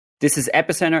This is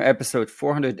Epicenter episode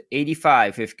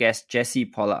 485 with guest Jesse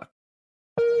Pollack.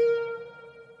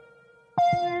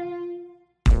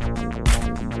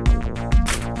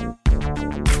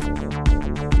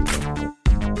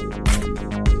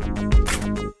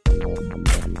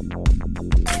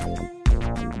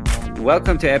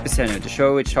 Welcome to Epicenter, the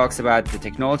show which talks about the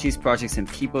technologies, projects, and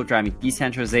people driving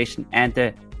decentralization and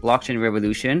the blockchain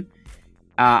revolution.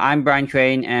 I'm Brian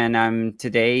Crane, and I'm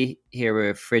today here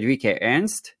with Friederike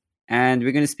Ernst, and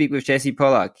we're going to speak with Jesse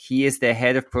Pollack. He is the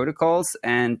head of protocols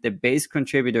and the Base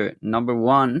contributor number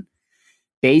one,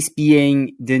 Base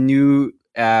being the new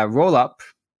roll-up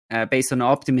based on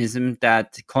optimism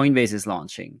that Coinbase is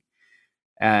launching.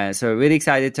 So really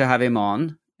excited to have him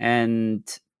on. And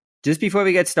just before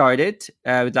we get started,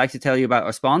 I would like to tell you about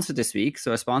our sponsor this week.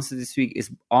 So our sponsor this week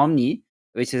is Omni,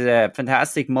 which is a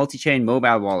fantastic multi-chain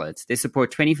mobile wallet. They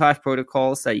support 25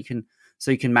 protocols that you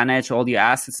can manage all your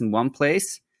assets in one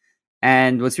place.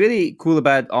 And what's really cool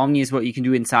about Omni is what you can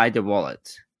do inside the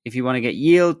wallet. If you want to get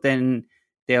yield, then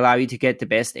they allow you to get the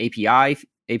best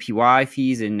APY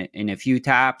fees in a few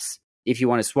taps. If you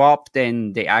want to swap,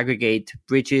 then they aggregate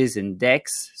bridges and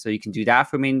DEX, so you can do that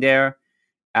from in there.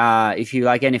 If you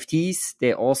like NFTs,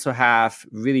 they also have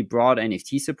really broad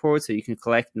NFT support, so you can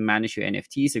collect and manage your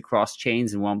NFTs across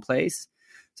chains in one place.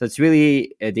 So it's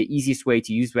really the easiest way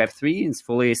to use Web3, and it's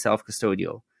fully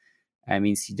self-custodial. It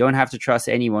means you don't have to trust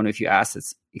anyone with your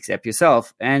assets except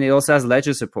yourself. And it also has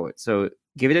ledger support. So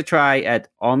give it a try at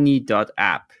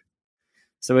omni.app.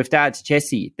 So with that,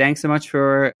 Jesse, thanks so much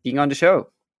for being on the show.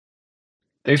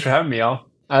 Thanks for having me, y'all.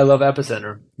 I love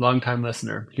Epicenter. Long-time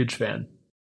listener. Huge fan.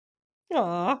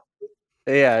 Aww.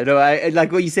 Yeah, no, I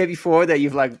like what you said before that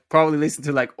you've like probably listened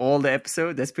to like all the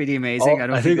episodes. That's pretty amazing. I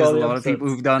don't think there's a lot of people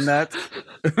who've done that.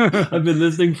 I've been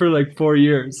listening for like 4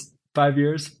 years, 5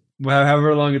 years,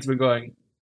 however long it's been going.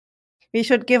 We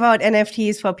should give out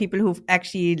NFTs for people who've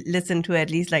actually listened to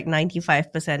at least like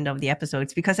 95% of the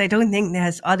episodes, because I don't think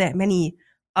there's all that many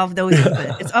of those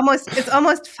people. It's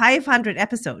almost 500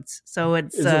 episodes. So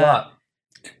it's a lot.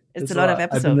 It's a lot of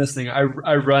episodes. I've been listening.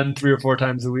 I run 3 or 4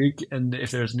 times a week, and if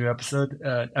there's a new episode,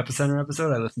 Epicenter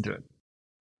episode, I listen to it.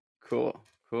 Cool.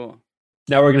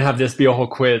 Now we're gonna have this be a whole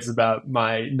quiz about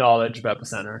my knowledge of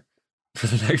Epicenter for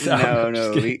the next hour.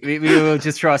 No, we will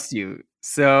just trust you.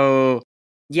 So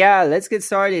yeah, let's get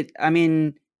started. I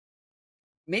mean,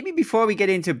 maybe before we get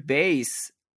into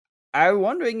Base, I'm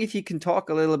wondering if you can talk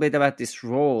a little bit about this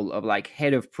role of like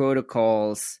head of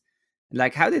protocols.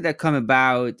 Like, how did that come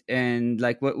about? And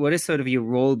like, what has sort of your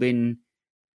role been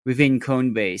within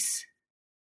Coinbase?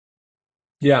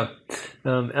 Yeah.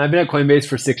 I've been at Coinbase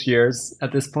for 6 years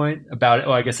at this point.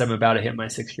 I guess I'm about to hit my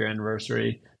 6-year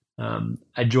anniversary.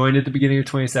 I joined at the beginning of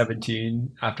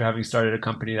 2017 after having started a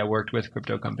company that worked with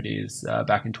crypto companies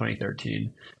back in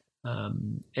 2013.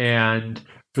 And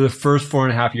for the first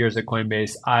 4.5 years at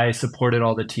Coinbase, I supported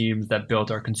all the teams that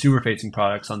built our consumer-facing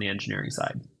products on the engineering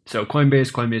side. So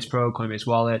Coinbase, Coinbase Pro, Coinbase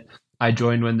Wallet. I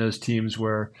joined when those teams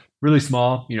were really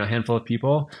small, a handful of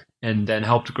people, and then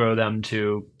helped grow them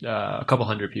to a couple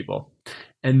hundred people.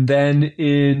 And then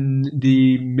in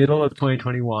the middle of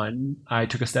 2021, I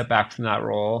took a step back from that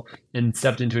role and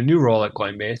stepped into a new role at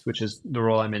Coinbase, which is the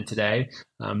role I'm in today,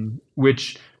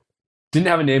 which didn't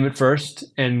have a name at first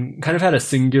and kind of had a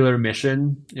singular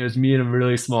mission. It was me and a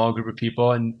really small group of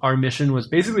people. And our mission was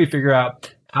basically figure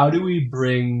out, how do we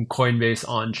bring Coinbase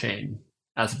on-chain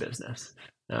as a business?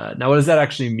 Now, what does that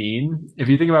actually mean? If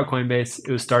you think about Coinbase,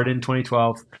 it was started in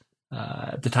 2012.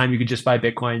 At the time, you could just buy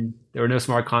Bitcoin. There were no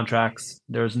smart contracts.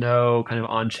 There was no kind of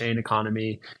on-chain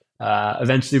economy.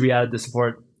 Eventually, we added the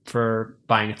support for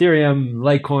buying Ethereum,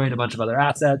 Litecoin, a bunch of other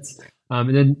assets.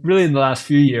 And then really in the last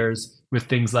few years, with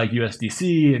things like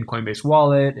USDC and Coinbase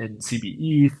Wallet and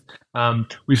CBETH,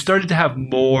 we've started to have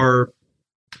more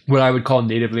what I would call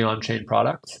natively on-chain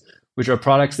products, which are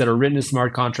products that are written as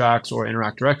smart contracts or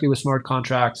interact directly with smart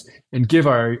contracts and give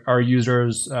our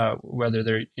users, whether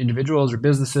they're individuals or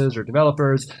businesses or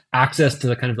developers, access to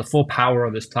the kind of the full power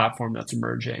of this platform that's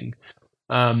emerging.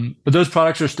 But those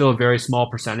products are still a very small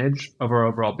percentage of our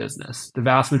overall business. The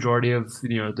vast majority of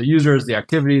the users, the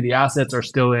activity, the assets are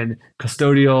still in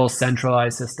custodial,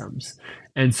 centralized systems.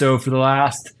 And so for the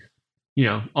last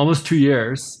almost 2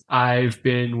 years, I've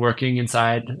been working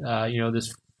inside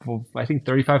this, I think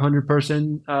 3,500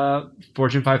 person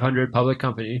Fortune 500 public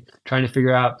company, trying to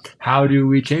figure out, how do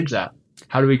we change that?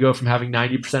 How do we go from having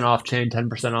 90% off-chain,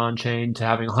 10% on-chain to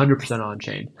having 100%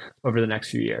 on-chain over the next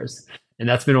few years? And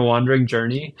that's been a wandering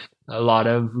journey, a lot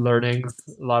of learnings,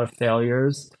 a lot of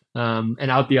failures. And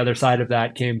out the other side of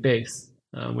that came Base,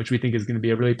 which we think is going to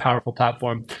be a really powerful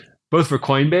platform. both for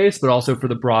Coinbase, but also for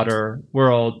the broader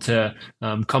world to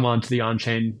come onto the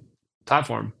on-chain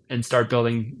platform and start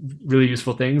building really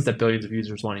useful things that billions of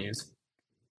users want to use.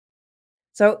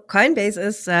 So Coinbase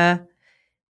is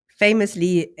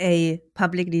famously a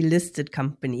publicly listed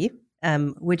company,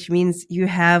 which means you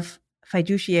have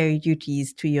fiduciary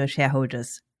duties to your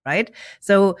shareholders, right?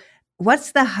 So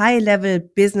what's the high-level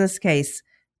business case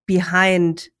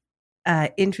behind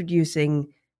introducing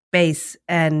Base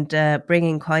and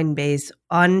bringing Coinbase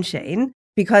on-chain?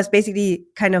 Because basically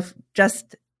kind of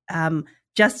just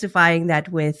justifying that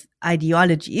with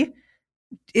ideology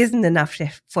isn't enough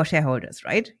for shareholders,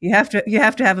 right? You have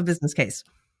to have a business case.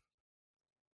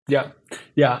 Yeah.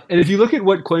 And if you look at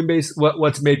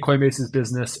what's made Coinbase's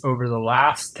business over the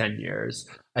last 10 years,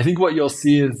 I think what you'll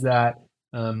see is that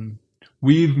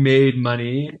we've made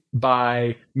money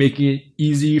by making it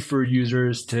easy for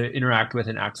users to interact with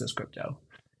and access crypto.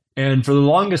 And for the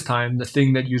longest time, the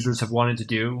thing that users have wanted to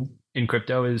do in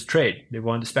crypto is trade. They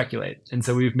wanted to speculate. And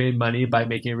so we've made money by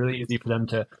making it really easy for them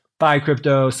to buy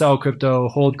crypto, sell crypto,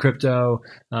 hold crypto,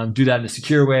 do that in a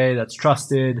secure way that's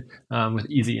trusted with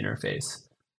easy interface.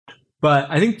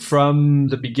 But I think from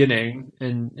the beginning,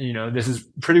 and this is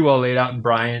pretty well laid out in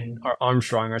Brian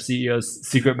Armstrong, our CEO's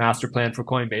secret master plan for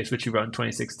Coinbase, which he wrote in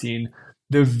 2016,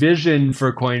 the vision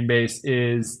for Coinbase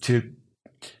is to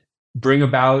bring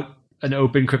about an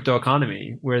open crypto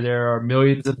economy where there are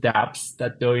millions of dApps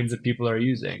that billions of people are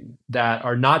using that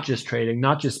are not just trading,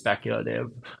 not just speculative,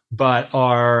 but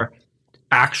are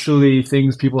actually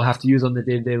things people have to use on the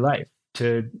day-to-day life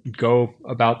to go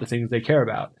about the things they care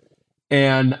about.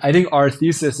 And I think our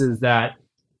thesis is that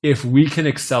if we can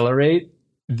accelerate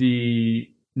the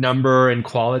number and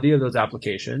quality of those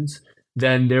applications,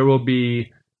 then there will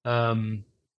be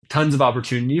tons of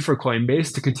opportunity for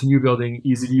Coinbase to continue building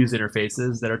easy-to-use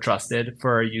interfaces that are trusted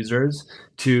for our users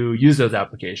to use those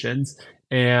applications.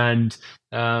 And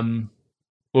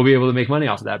we'll be able to make money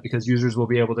off of that because users will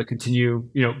be able to continue,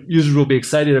 users will be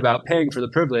excited about paying for the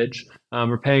privilege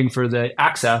or paying for the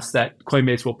access that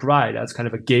Coinbase will provide as kind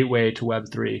of a gateway to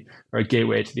Web3 or a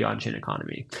gateway to the on-chain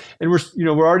economy. And we're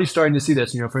already starting to see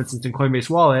this, for instance, in Coinbase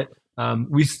Wallet,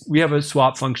 we have a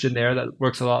swap function there that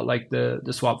works a lot like the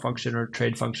swap function or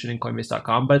trade function in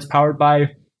Coinbase.com, but it's powered by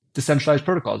decentralized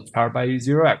protocols. It's powered by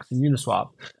 0x and Uniswap.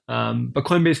 But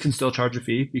Coinbase can still charge a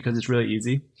fee because it's really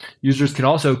easy. Users can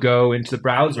also go into the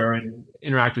browser and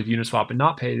interact with Uniswap and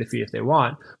not pay the fee if they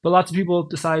want. But lots of people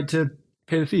decide to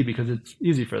pay the fee because it's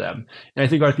easy for them. And I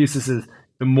think our thesis is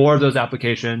the more of those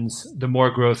applications, the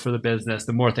more growth for the business,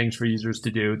 the more things for users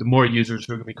to do, the more users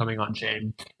who are going to be coming on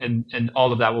chain. And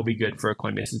all of that will be good for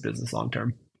Coinbase's business long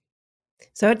term.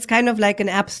 So it's kind of like an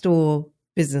app store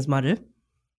business model.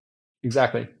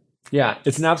 Exactly. Yeah,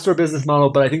 it's an app store business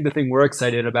model, but I think the thing we're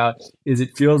excited about is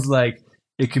it feels like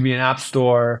it can be an app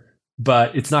store,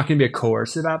 but it's not going to be a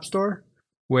coercive app store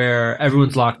where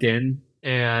everyone's locked in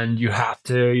and you have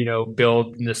to,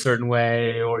 build in a certain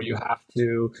way or you have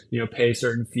to, pay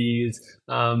certain fees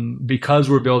because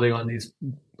we're building on these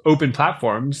open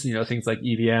platforms, things like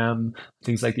EVM,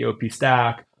 things like the OP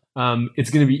stack. It's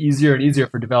going to be easier and easier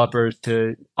for developers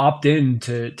to opt in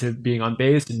to being on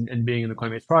Base and being in the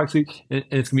Coinbase product suite. And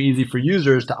it's going to be easy for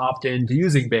users to opt in to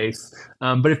using Base.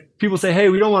 But if people say, hey,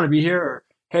 we don't want to be here, or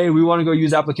hey, we want to go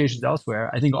use applications elsewhere,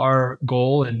 I think our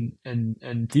goal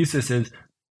and thesis is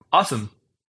awesome.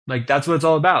 Like that's what it's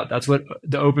all about. That's what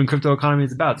the open crypto economy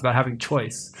is about. It's about having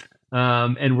choice.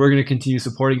 And we're going to continue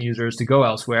supporting users to go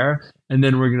elsewhere. And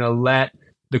then we're going to let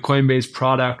the Coinbase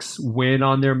products win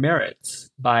on their merits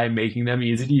by making them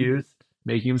easy to use,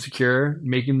 making them secure,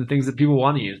 making the things that people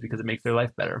want to use because it makes their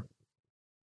life better.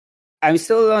 I'm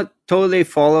still not totally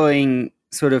following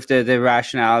sort of the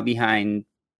rationale behind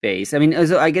Base. I mean,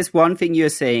 also, I guess one thing you're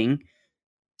saying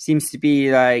seems to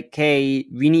be like, hey,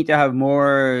 we need to have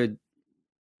more,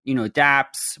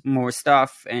 dApps, more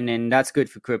stuff, and then that's good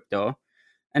for crypto.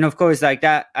 And of course, like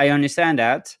that, I understand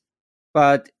that.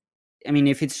 But I mean,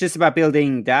 if it's just about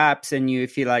building dApps and you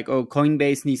feel like, oh,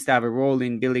 Coinbase needs to have a role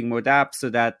in building more dApps so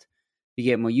that we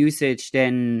get more usage,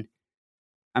 then,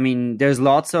 I mean, there's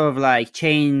lots of like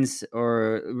chains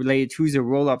or related tools or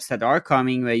rollups that are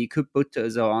coming where you could put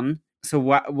those on. So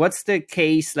what's the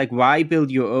case? Like, why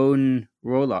build your own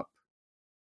rollup?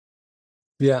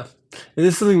 Yeah, and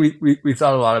this is something we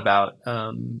thought a lot about.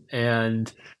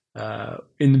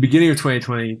 In the beginning of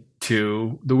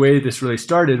 2022, the way this really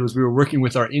started was we were working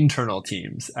with our internal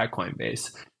teams at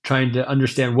Coinbase, trying to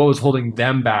understand what was holding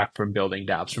them back from building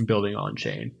dApps, from building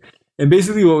on-chain. And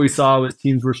basically what we saw was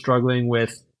teams were struggling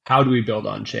with how do we build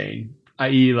on-chain,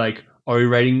 i.e. like, are we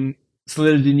writing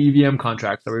Solidity and EVM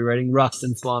contracts? Are we writing Rust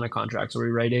and Solana contracts? Are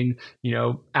we writing,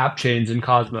 app chains in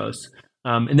Cosmos?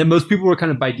 And then most people were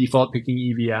kind of by default picking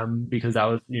EVM because that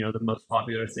was, the most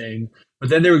popular thing. But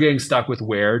then they were getting stuck with,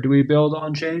 where do we build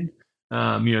on chain?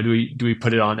 Do we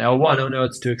put it on L1? Oh no,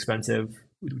 it's too expensive.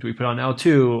 Do we put it on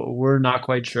L2? We're not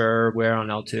quite sure where on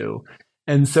L2.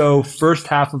 And so first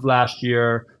half of last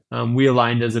year, we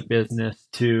aligned as a business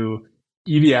to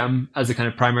EVM as a kind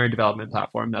of primary development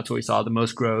platform. That's what we saw the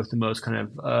most growth, the most kind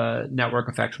of network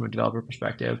effect from a developer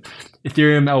perspective.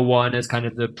 Ethereum L1 is kind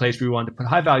of the place where we wanted to put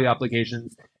high value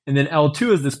applications. And then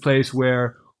L2 is this place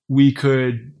where we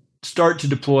could start to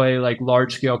deploy like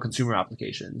large scale consumer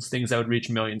applications, things that would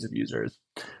reach millions of users.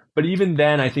 But even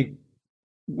then, I think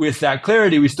with that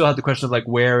clarity, we still had the question of like,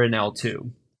 where in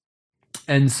L2?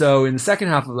 And so in the second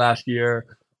half of last year,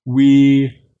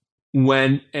 we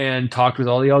went and talked with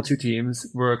all the L2 teams.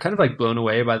 We're kind of like blown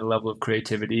away by the level of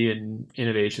creativity and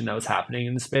innovation that was happening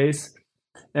in the space.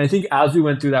 And I think as we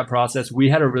went through that process, we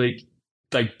had a really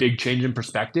like big change in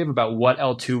perspective about what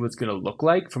L2 was going to look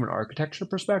like from an architecture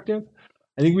perspective.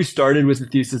 I think we started with the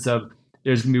thesis of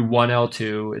there's going to be one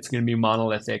L2, it's going to be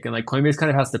monolithic, and like Coinbase kind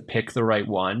of has to pick the right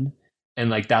one. And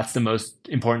like that's the most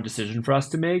important decision for us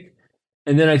to make.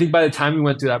 And then I think by the time we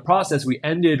went through that process, we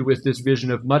ended with this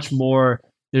vision of much more.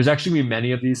 There's actually going to be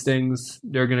many of these things.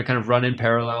 They're going to kind of run in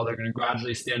parallel. They're going to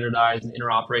gradually standardize and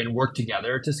interoperate and work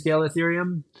together to scale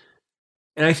Ethereum.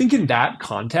 And I think in that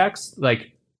context,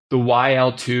 like the why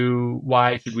L2,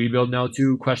 why should we build an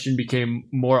L2 question became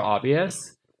more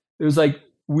obvious. It was like,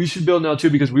 we should build an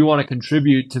L2 because we want to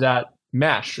contribute to that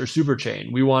mesh or super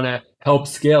chain. We want to help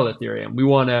scale Ethereum. We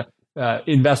want to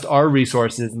invest our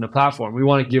resources in the platform. We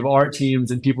want to give our teams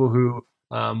and people who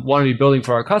want to be building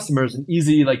for our customers an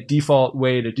easy like default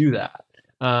way to do that.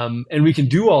 And we can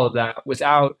do all of that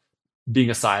without being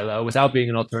a silo, without being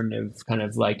an alternative kind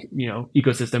of like,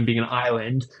 ecosystem, being an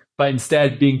island, but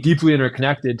instead being deeply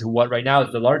interconnected to what right now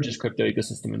is the largest crypto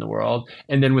ecosystem in the world.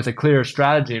 And then with a clear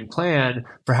strategy and plan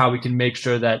for how we can make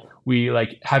sure that we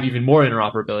like have even more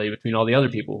interoperability between all the other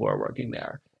people who are working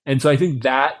there. And so I think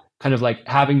that kind of like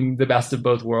having the best of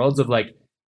both worlds of like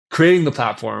creating the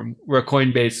platform where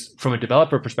Coinbase from a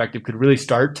developer perspective could really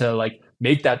start to like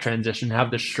make that transition,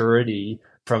 have the surety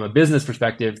from a business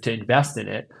perspective to invest in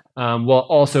it, while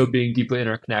also being deeply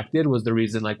interconnected was the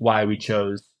reason like why we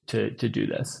chose to do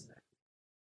this.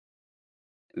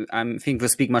 I think we'll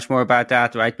speak much more about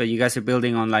that, right? But you guys are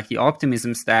building on like the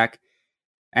Optimism stack.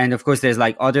 And of course, there's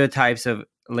like other types of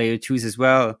layer 2s as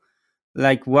well.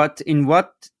 Like in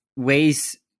what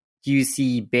ways do you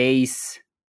see Base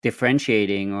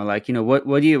differentiating, or like, what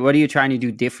are you trying to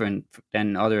do different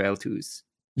than other L2s?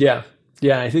 Yeah.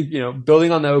 I think,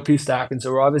 building on the OP stack. And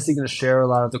so we're obviously going to share a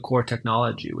lot of the core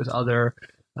technology with other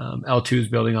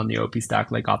L2s building on the OP stack,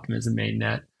 like Optimism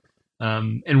Mainnet.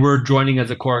 And we're joining as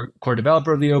a core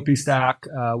developer of the OP stack,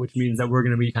 which means that we're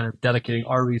going to be kind of dedicating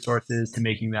our resources to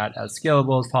making that as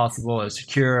scalable as possible, as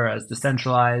secure, as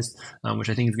decentralized, which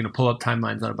I think is going to pull up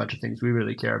timelines on a bunch of things we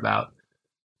really care about.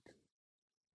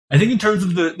 I think in terms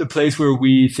of the place where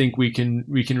we think we can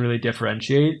really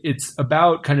differentiate, it's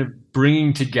about kind of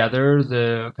bringing together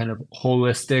the kind of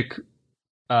holistic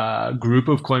group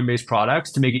of Coinbase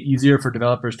products to make it easier for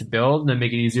developers to build and then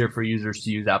make it easier for users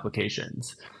to use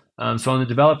applications. So on the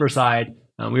developer side,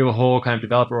 we have a whole kind of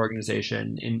developer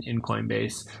organization in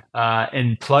Coinbase,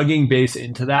 and plugging Base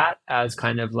into that as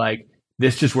kind of like,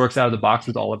 this just works out of the box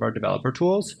with all of our developer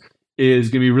tools is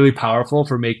going to be really powerful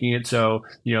for making it so,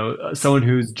 someone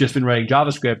who's just been writing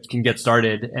JavaScript can get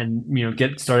started and,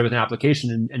 get started with an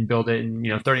application and build it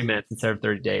in, 30 minutes instead of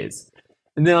 30 days.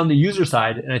 And then on the user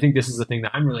side, and I think this is the thing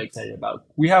that I'm really excited about,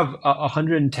 we have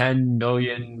 110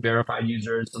 million verified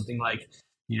users, something like,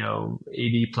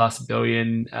 80 plus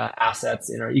billion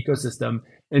assets in our ecosystem.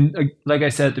 And like I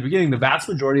said at the beginning, the vast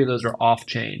majority of those are off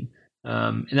chain.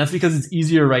 And that's because it's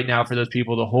easier right now for those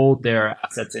people to hold their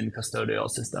assets in custodial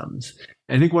systems.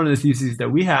 And I think one of the theses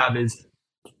that we have is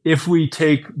if we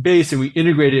take Base and we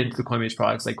integrate it into the Coinbase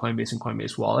products like Coinbase and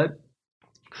Coinbase Wallet,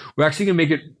 we're actually going to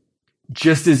make it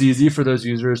just as easy for those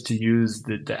users to use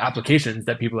the applications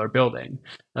that people are building,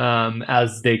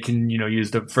 as they can,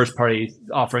 use the first party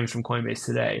offerings from Coinbase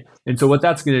today. And so what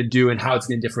that's going to do and how it's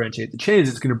going to differentiate the chains,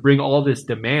 it's going to bring all this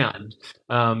demand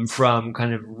from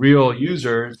kind of real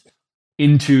users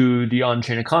into the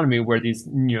on-chain economy where these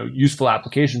useful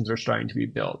applications are starting to be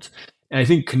built. And I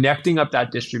think connecting up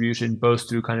that distribution both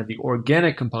through kind of the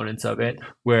organic components of it,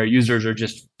 where users are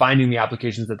just finding the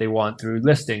applications that they want through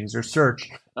listings or search,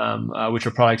 which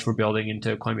are products we're building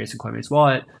into Coinbase and Coinbase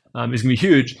Wallet, is going to be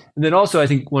huge. And then also, I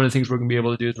think one of the things we're going to be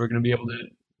able to do is we're going to be able to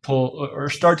pull or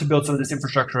start to build some of this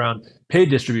infrastructure around paid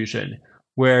distribution,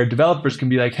 where developers can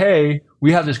be like, hey,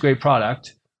 we have this great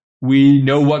product. We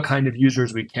know what kind of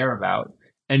users we care about.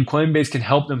 And Coinbase can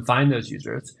help them find those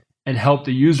users and help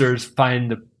the users find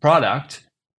the product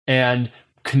and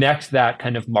connect that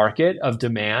kind of market of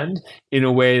demand in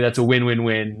a way that's a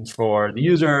win-win-win for the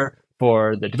user,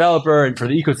 for the developer, and for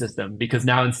the ecosystem. Because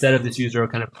now instead of this user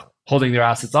kind of holding their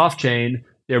assets off-chain,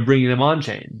 they're bringing them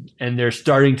on-chain, and they're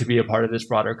starting to be a part of this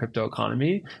broader crypto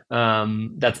economy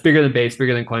that's bigger than Base,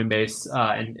 bigger than Coinbase,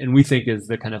 and we think is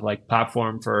the kind of like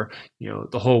platform for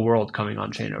the whole world coming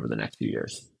on-chain over the next few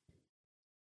years.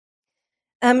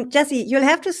 Jesse, you'll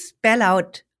have to spell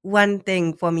out one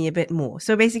thing for me a bit more.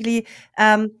 So basically,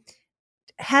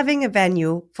 having a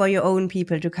venue for your own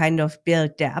people to kind of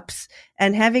build dApps,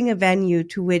 and having a venue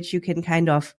to which you can kind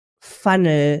of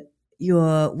funnel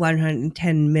your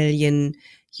 110 million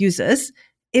users.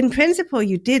 In principle,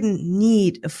 you didn't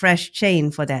need a fresh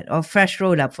chain for that or fresh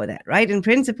rollup for that, right? In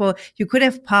principle, you could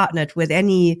have partnered with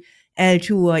any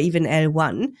L2 or even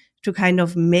L1 to kind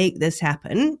of make this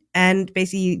happen. And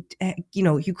basically,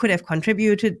 you could have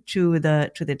contributed to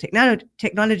the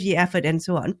technology effort and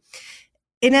so on.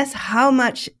 Ines, how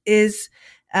much is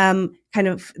kind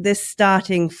of this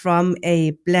starting from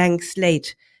a blank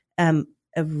slate a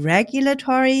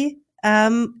regulatory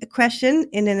question,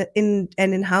 and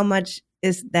in how much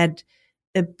is that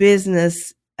a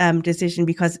business decision,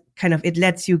 because kind of it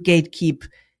lets you gatekeep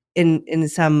in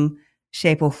some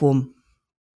shape or form?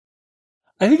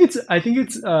 I think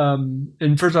it's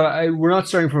and first of all, we're not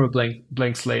starting from a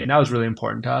blank slate, and that was really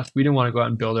important to us. We didn't want to go out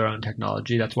and build our own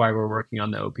technology. That's why we're working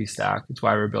on the OP stack. It's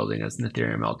why we're building as an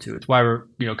Ethereum L2. It's why we're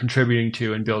contributing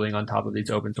to and building on top of these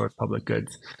open source public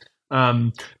goods.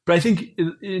 But I think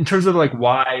in terms of like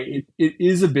why it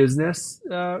is a business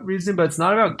reason, but it's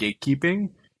not about gatekeeping.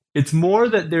 It's more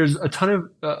that there's a ton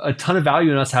of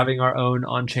value in us having our own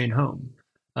on-chain home.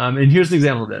 And here's an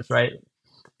example of this, right?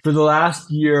 For the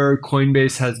last year,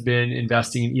 Coinbase has been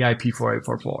investing in EIP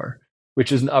 4844,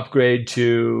 which is an upgrade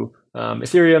to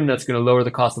Ethereum that's going to lower the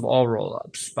cost of all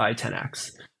rollups by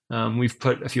 10x. We've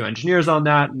put a few engineers on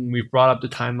that, and we've brought up the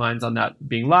timelines on that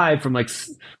being live from like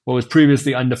what was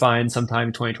previously undefined sometime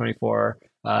in 2024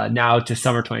 now to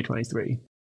summer 2023.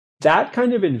 That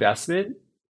kind of investment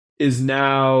is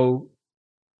now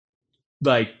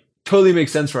like totally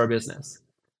makes sense for our business.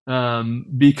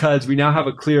 Because we now have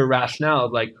a clear rationale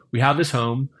of like, we have this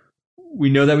home, we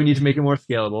know that we need to make it more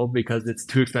scalable because it's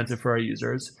too expensive for our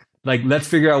users. Like, let's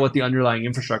figure out what the underlying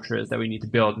infrastructure is that we need to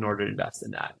build in order to invest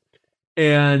in that.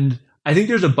 And I think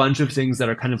there's a bunch of things that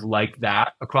are kind of like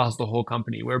that across the whole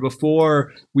company, where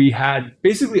before we had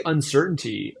basically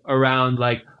uncertainty around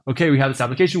like, okay, we have this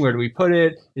application, where do we put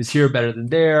it? Is here better than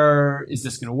there? Is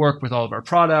this going to work with all of our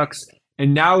products?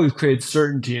 And now we've created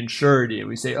certainty and surety, and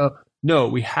we say, oh, no,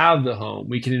 we have the home.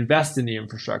 We can invest in the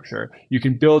infrastructure. You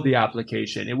can build the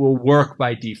application. It will work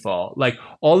by default. Like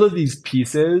all of these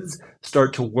pieces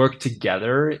start to work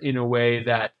together in a way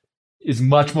that is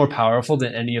much more powerful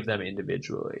than any of them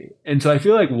individually. And so I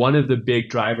feel like one of the big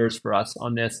drivers for us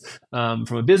on this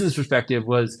from a business perspective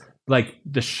was like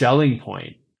the shelling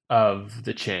point of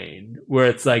the chain, where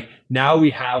it's like, now we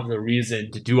have the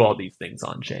reason to do all these things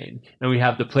on chain. And we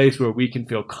have the place where we can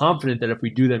feel confident that if we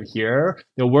do them here,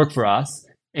 they'll work for us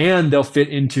and they'll fit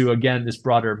into, again, this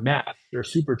broader mesh or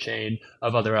super chain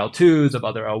of other L2s, of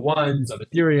other L1s, of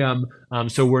Ethereum.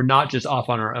 So we're not just off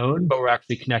on our own, but we're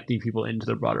actually connecting people into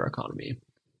the broader economy.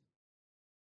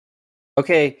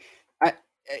 Okay.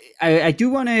 I do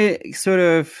want to sort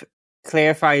of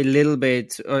clarify a little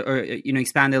bit or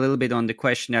expand a little bit on the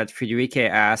question that Friederike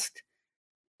asked,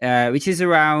 which is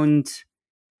around,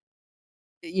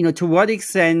 to what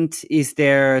extent is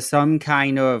there some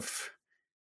kind of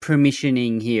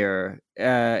permissioning here?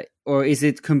 Or is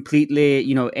it completely,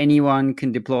 anyone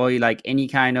can deploy like any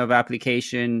kind of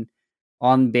application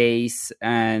on Base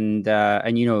and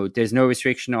there's no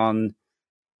restriction on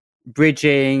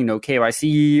bridging, no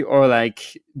KYC, or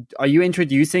like, are you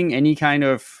introducing any kind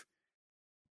of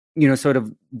sort of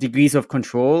degrees of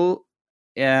control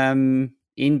in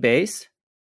Base?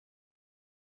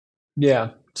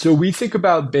 Yeah. So we think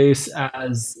about Base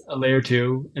as a layer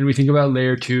 2, and we think about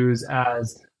layer 2s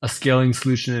as a scaling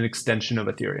solution and extension of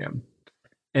Ethereum.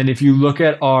 And if you look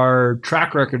at our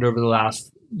track record over the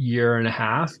last year and a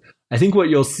half, I think what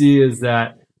you'll see is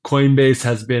that Coinbase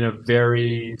has been a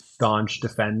very staunch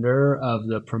defender of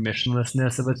the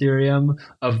permissionlessness of Ethereum,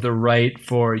 of the right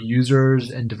for users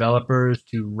and developers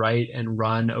to write and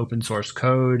run open source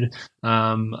code,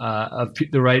 of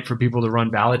the right for people to run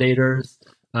validators.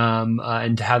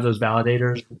 and to have those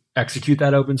validators execute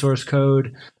that open source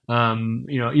code.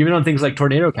 Even on things like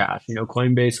Tornado Cash,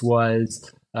 Coinbase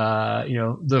was I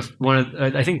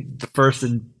think the first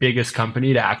and biggest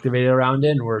company to activate around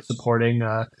it, and we're supporting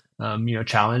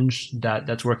challenge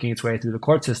that's working its way through the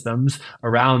court systems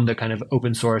around the kind of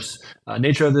open source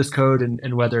nature of this code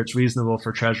and whether it's reasonable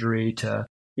for Treasury to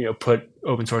put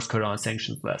open source code on a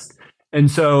sanctions list. And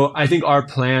so I think our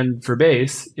plan for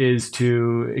Base is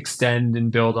to extend and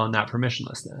build on that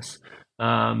permissionlessness.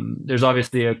 There's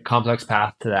obviously a complex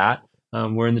path to that.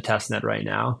 We're in the testnet right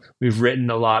now. We've written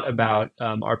a lot about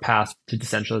our path to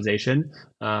decentralization.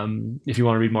 If you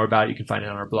want to read more about it, you can find it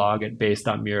on our blog at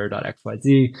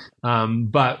base.mirror.xyz.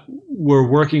 But we're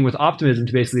working with Optimism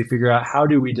to basically figure out how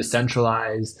do we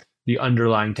decentralize the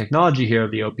underlying technology here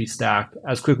of the OP stack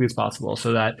as quickly as possible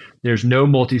so that there's no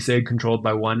multi-sig controlled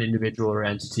by one individual or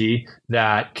entity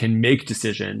that can make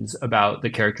decisions about the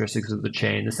characteristics of the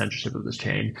chain, the censorship of this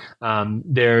chain.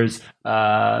 There's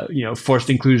forced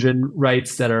inclusion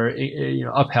rights that are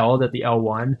upheld at the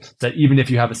L1, so that even if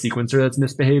you have a sequencer that's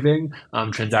misbehaving,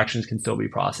 transactions can still be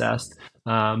processed.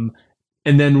 And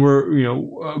then we're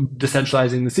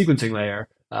decentralizing the sequencing layer.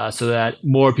 So that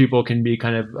more people can be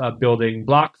kind of building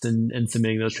blocks and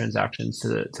submitting those transactions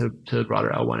to the broader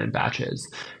L1 in batches.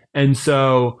 And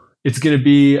so it's going to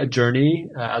be a journey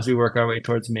as we work our way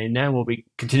towards mainnet. We'll be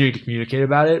continuing to communicate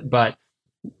about it, but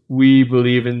we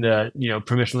believe in the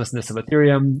permissionlessness of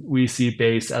Ethereum. We see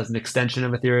Base as an extension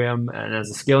of Ethereum and as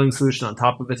a scaling solution on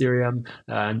top of Ethereum.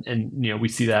 And we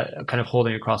see that kind of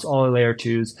holding across all the layer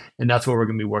 2s. And that's what we're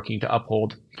going to be working to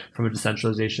uphold from a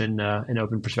decentralization and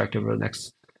open perspective over the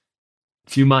next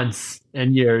few months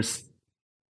and years.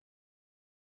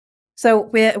 So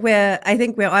I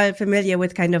think we're all familiar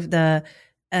with kind of the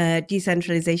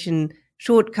decentralization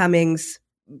shortcomings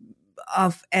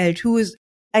of L2s.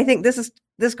 I think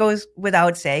this goes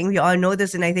without saying. We all know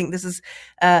this, and I think this is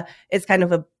it's kind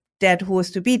of a dead horse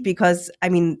to beat because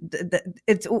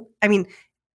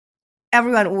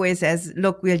everyone always says,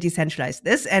 look, we'll decentralize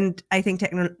this. And I think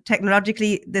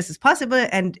technologically this is possible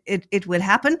and it will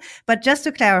happen. But just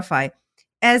to clarify,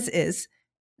 as is,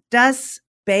 does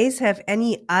Base have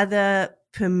any other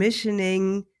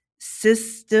permissioning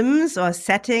systems or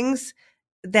settings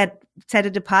that set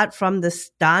it apart from the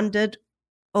standard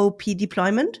OP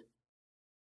deployment?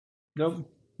 Nope.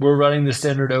 We're running the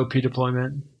standard OP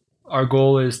deployment. Our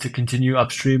goal is to continue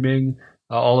upstreaming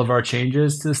all of our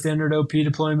changes to the standard OP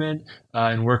deployment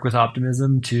and work with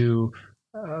Optimism to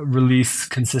release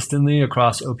consistently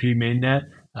across OP mainnet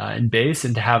and Base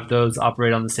and to have those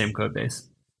operate on the same code base.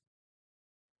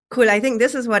 Cool. I think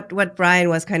this is what Brian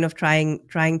was kind of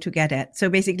trying to get at. So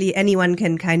basically anyone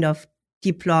can kind of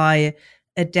deploy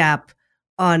a dApp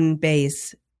on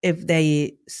Base if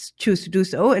they choose to do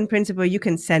so. In principle, you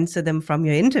can censor them from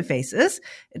your interfaces,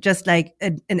 just like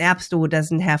an app store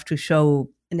doesn't have to show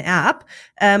an app.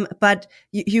 But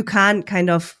you can't kind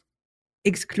of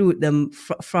exclude them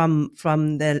from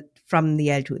the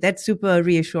L2. That's super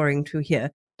reassuring to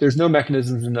hear. There's no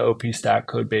mechanisms in the OP stack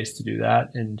code base to do that.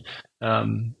 And,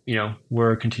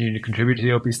 we're continuing to contribute to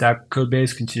the OP stack code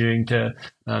base, continuing to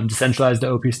decentralize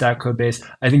the OP stack code base.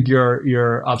 I think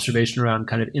your observation around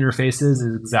kind of interfaces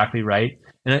is exactly right.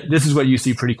 And this is what you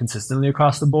see pretty consistently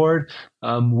across the board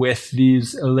with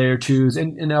these layer 2s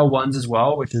and L1s as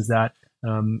well, which is that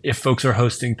if folks are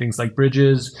hosting things like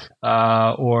bridges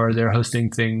or they're hosting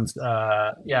things,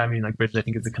 like bridges, I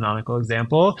think is a canonical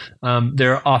example.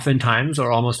 They're oftentimes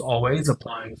or almost always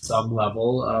applying some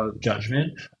level of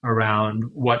judgment around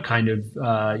what kind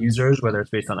of users, whether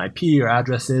it's based on IP or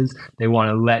addresses, they want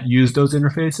to let use those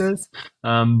interfaces.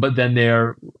 But then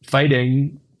they're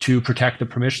fighting to protect the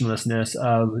permissionlessness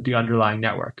of the underlying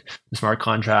network, the smart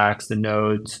contracts, the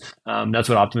nodes. That's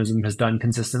what Optimism has done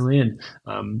consistently. And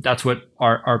that's what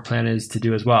our plan is to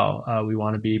do as well. We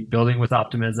want to be building with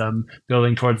Optimism,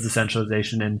 building towards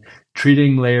decentralization and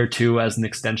treating layer 2 as an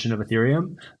extension of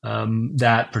Ethereum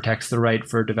that protects the right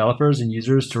for developers and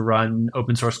users to run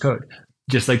open source code.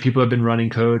 Just like people have been running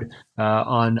code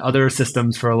on other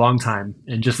systems for a long time.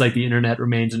 And just like the internet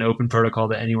remains an open protocol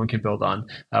that anyone can build on,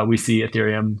 we see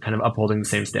Ethereum kind of upholding the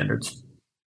same standards.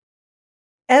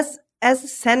 As a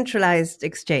centralized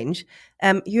exchange,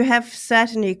 you have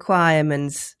certain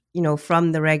requirements,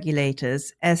 from the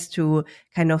regulators as to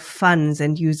kind of funds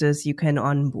and users you can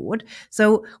onboard.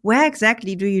 So where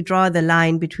exactly do you draw the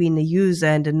line between a user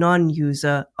and a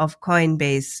non-user of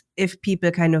Coinbase if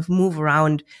people kind of move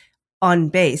around on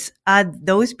Base. Are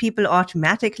those people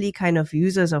automatically kind of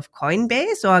users of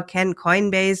Coinbase, or can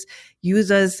Coinbase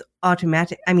users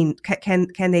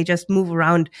can they just move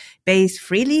around Base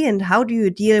freely? And how do you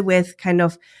deal with kind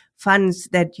of funds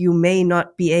that you may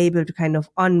not be able to kind of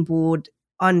onboard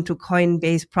onto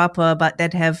Coinbase proper, but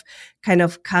that have kind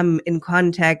of come in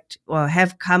contact or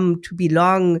have come to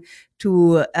belong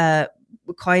to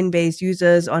Coinbase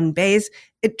users on Base?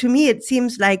 To me, it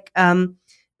seems like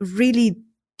really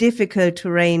difficult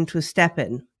terrain to step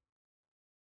in.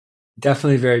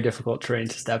 Definitely very difficult terrain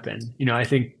to step in. I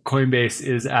think Coinbase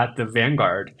is at the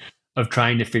vanguard of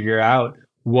trying to figure out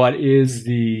what is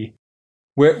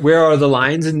where are the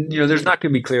lines, and there's not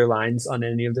going to be clear lines on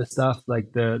any of this stuff.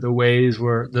 Like the ways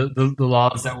the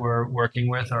laws that we're working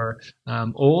with are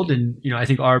old, and I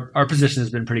think our position has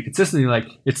been pretty consistently like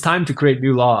it's time to create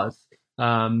new laws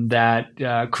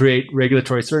that create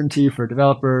regulatory certainty for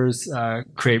developers,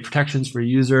 create protections for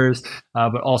users,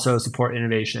 but also support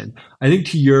innovation. I think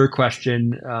to your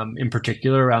question in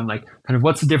particular around like kind of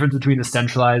what's the difference between the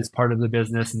centralized part of the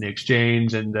business and the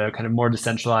exchange and the kind of more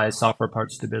decentralized software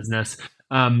parts of the business.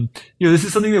 This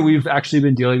is something that we've actually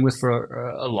been dealing with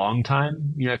for a long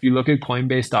time. If you look at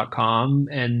Coinbase.com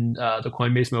and the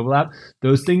Coinbase mobile app,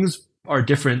 those things are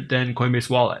different than Coinbase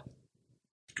Wallet.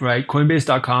 Right,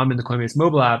 Coinbase.com and the Coinbase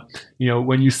mobile app,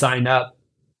 when you sign up,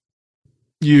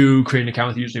 you create an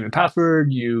account with username and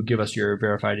password, you give us your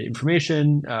verified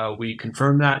information, we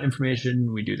confirm that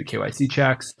information, we do the KYC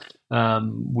checks,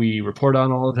 we report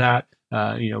on all of that,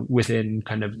 within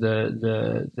kind of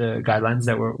the guidelines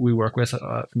that we work with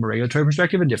from a regulatory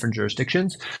perspective in different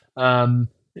jurisdictions.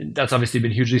 That's obviously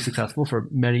been hugely successful for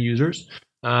many users.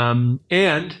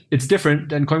 And it's different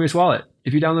than Coinbase Wallet.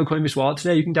 If you download Coinbase Wallet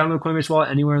today, you can download Coinbase Wallet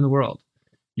anywhere in the world.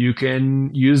 You can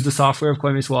use the software of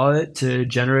Coinbase Wallet to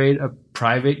generate a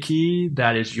private key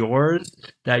that is yours,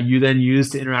 that you then use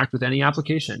to interact with any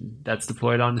application that's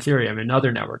deployed on Ethereum and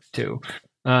other networks too.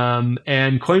 And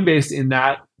Coinbase in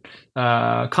that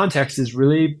context is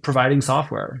really providing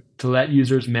software to let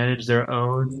users manage their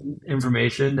own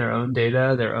information, their own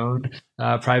data, their own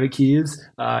private keys,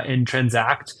 and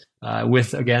transact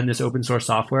with, again, this open source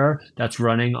software that's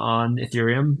running on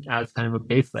Ethereum as kind of a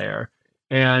base layer.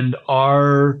 And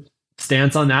our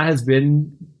stance on that has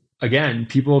been, again,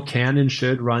 people can and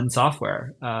should run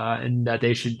software, and that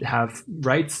they should have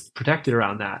rights protected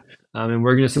around that. And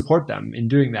we're going to support them in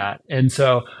doing that. And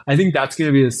so I think that's going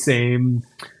to be the same,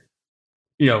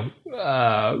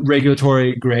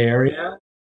 regulatory gray area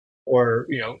or,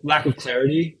 lack of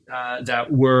clarity that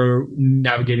we're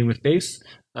navigating with Base.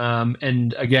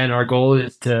 And again, our goal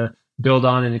is to build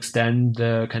on and extend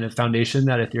the kind of foundation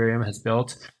that Ethereum has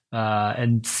built,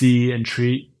 and see and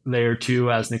treat layer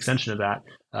 2 as an extension of that,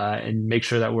 and make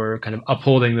sure that we're kind of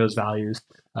upholding those values,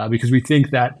 because we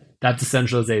think that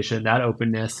decentralization, that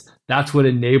openness, that's what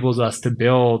enables us to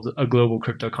build a global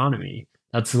crypto economy.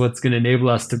 That's what's going to enable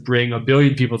us to bring a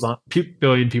billion people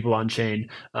on chain,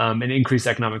 and increase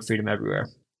economic freedom everywhere.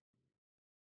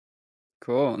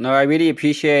 Cool. No, I really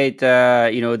appreciate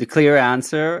the clear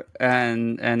answer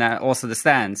and also the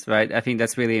stance, right? I think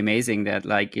that's really amazing that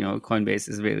Coinbase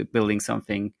is really building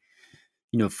something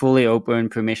fully open,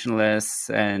 permissionless,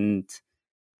 and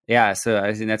yeah. So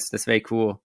I think that's very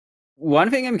cool. One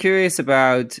thing I'm curious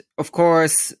about, of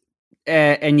course,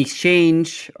 an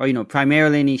exchange or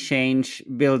primarily an exchange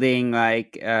building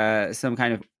some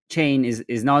kind of chain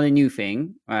is not a new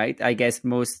thing, right? I guess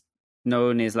most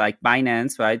known is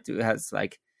Binance, right? It has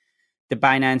the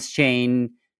Binance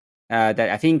chain that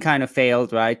I think kind of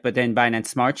failed, right? But then Binance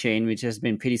Smart Chain, which has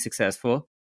been pretty successful.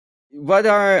 What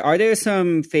are there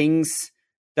some things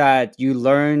that you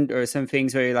learned, or some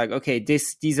things where you're like, okay,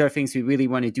 these are things we really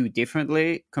want to do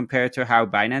differently compared to how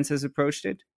Binance has approached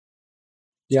it?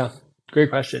 Yeah, great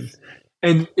question.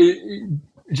 And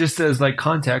just as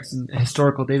context and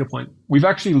historical data point, we've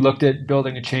actually looked at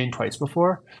building a chain twice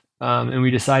before. And we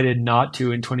decided not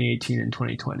to in 2018 and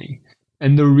 2020.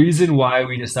 And the reason why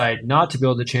we decided not to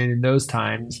build a chain in those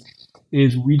times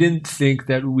is we didn't think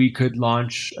that we could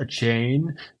launch a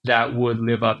chain that would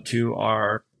live up to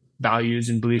our values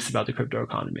and beliefs about the crypto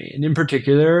economy. And in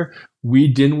particular, we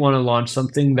didn't want to launch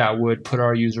something that would put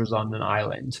our users on an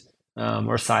island,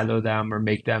 or silo them, or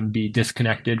make them be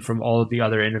disconnected from all of the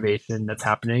other innovation that's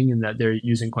happening and that they're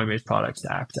using Coinbase products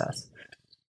to access.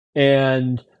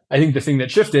 And I think the thing that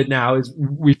shifted now is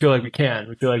we feel like we can.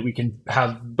 We feel like we can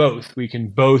have both. We can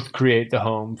both create the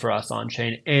home for us on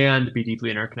chain and be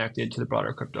deeply interconnected to the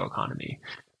broader crypto economy.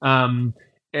 And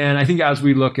I think as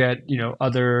we look at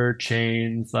other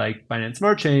chains like Binance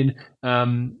Smart Chain,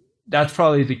 that's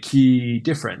probably the key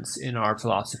difference in our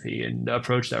philosophy and the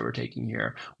approach that we're taking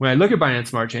here. When I look at Binance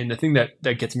Smart Chain, the thing that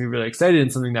gets me really excited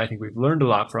and something that I think we've learned a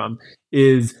lot from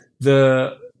is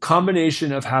the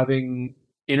combination of having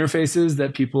interfaces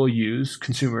that people use,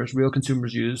 consumers, real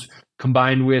consumers use,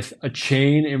 combined with a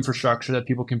chain infrastructure that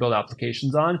people can build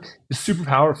applications on is super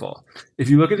powerful. If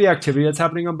you look at the activity that's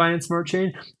happening on Binance Smart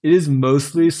Chain, it is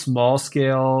mostly small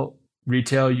scale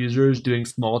retail users doing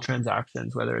small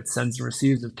transactions, whether it's sends and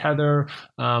receives of Tether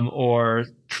or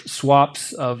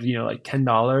swaps of like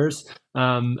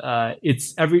 $10.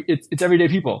 It's everyday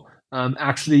people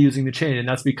actually using the chain, and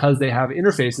that's because they have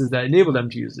interfaces that enable them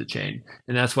to use the chain,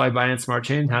 and that's why Binance Smart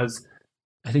Chain has,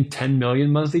 I think, 10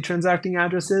 million monthly transacting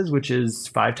addresses, which is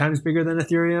 5 times bigger than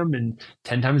Ethereum and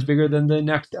 10 times bigger than the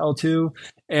next L2,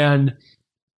 and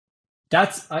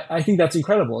I think that's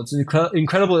incredible. It's an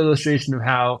incredible illustration of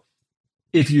how,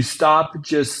 if you stop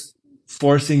just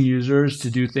forcing users to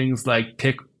do things like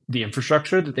pick the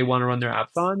infrastructure that they want to run their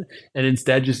apps on, and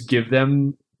instead just give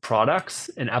them products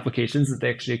and applications that they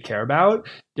actually care about,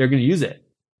 they're going to use it.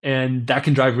 And that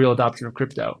can drive real adoption of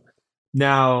crypto.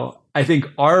 Now, I think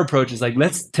our approach is like,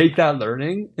 let's take that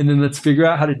learning and then let's figure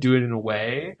out how to do it in a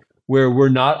way where we're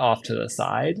not off to the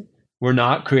side. We're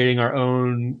not creating our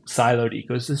own siloed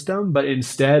ecosystem, but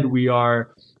instead we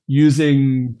are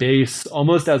using Base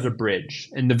almost as a bridge.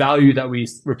 And the value that we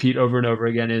repeat over and over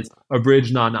again is a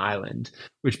bridge, not an island,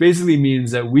 which basically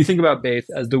means that we think about Base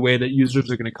as the way that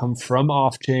users are going to come from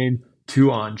off-chain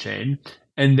to on-chain.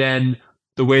 And then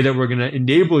the way that we're going to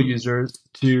enable users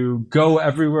to go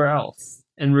everywhere else.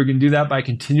 And we're going to do that by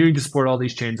continuing to support all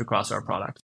these chains across our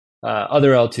products.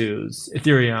 Other L2s,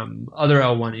 Ethereum, other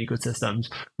L1 ecosystems.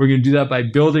 We're going to do that by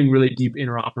building really deep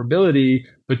interoperability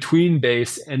between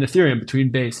Base and Ethereum, between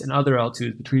Base and other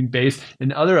L2s, between Base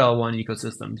and other L1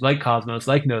 ecosystems like Cosmos,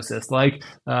 like Gnosis, like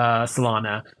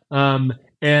Solana.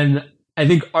 And I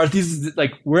think our thesis is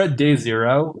like, we're at day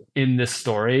 0 in this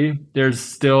story. There's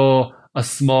still a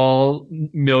small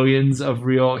millions of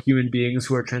real human beings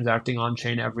who are transacting on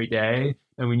chain every day,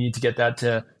 and we need to get that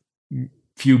to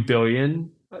few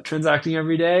billion transacting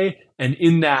every day. And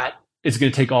in that, it's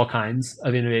going to take all kinds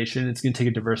of innovation. It's going to take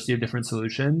a diversity of different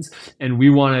solutions. And we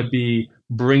want to be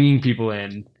bringing people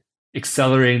in,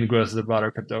 accelerating the growth of the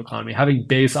broader crypto economy, having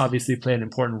Base obviously play an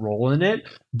important role in it,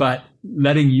 but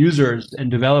letting users and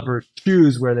developers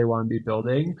choose where they want to be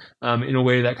building in a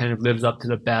way that kind of lives up to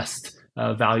the best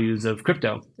values of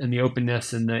crypto and the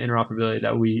openness and the interoperability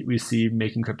that we see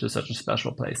making crypto such a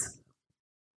special place.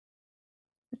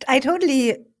 I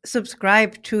totally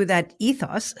subscribe to that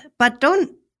ethos, but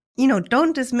don't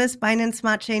dismiss Binance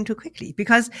Smart Chain too quickly,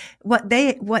 because what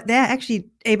they're actually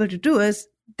able to do is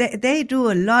they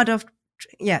do a lot of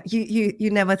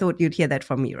you never thought you'd hear that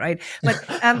from me, right? But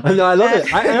no, I love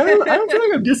it. I don't feel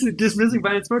like I'm dismissing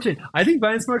Binance Smart Chain. I think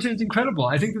Binance Smart Chain is incredible.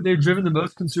 I think that they've driven the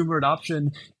most consumer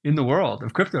adoption in the world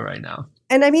of crypto right now.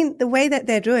 And I mean, the way that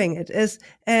they're doing it is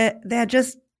they're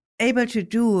just able to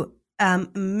do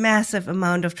massive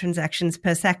amount of transactions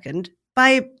per second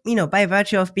by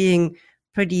virtue of being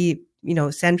pretty,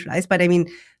 centralized. But I mean,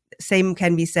 same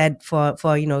can be said for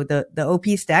the OP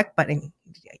stack, but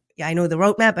I know the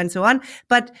roadmap and so on.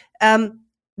 But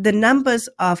the numbers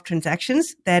of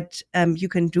transactions that you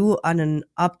can do on an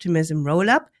Optimism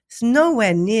rollup is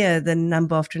nowhere near the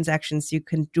number of transactions you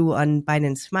can do on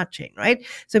Binance Smart Chain, right?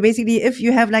 So basically, if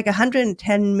you have like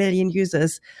 110 million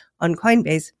users on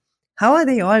Coinbase, how are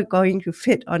they all going to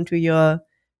fit onto your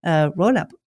rollup?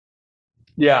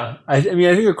 Yeah, I mean,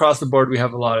 I think across the board we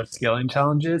have a lot of scaling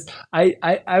challenges. I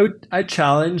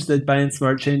challenge that Binance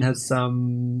Smart Chain has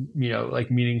some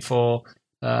meaningful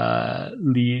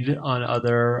lead on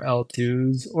other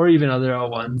L2s or even other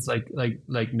L1s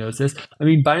like Gnosis. I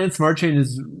mean, Binance Smart Chain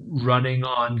is running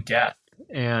on Geth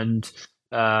and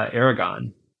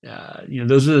Aragon.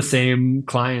 Those are the same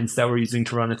clients that we're using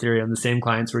to run Ethereum, the same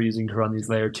clients we're using to run these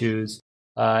layer 2s.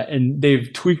 And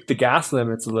they've tweaked the gas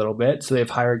limits a little bit. So they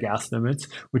have higher gas limits,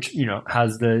 which,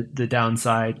 has the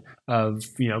downside of,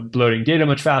 bloating data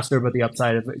much faster, but the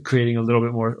upside of creating a little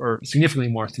bit more or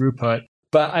significantly more throughput.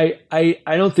 But I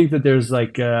don't think that there's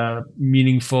like a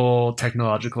meaningful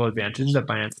technological advantage that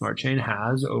Binance Smart Chain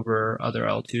has over other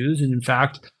L2s. And in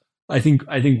fact, I think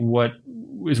what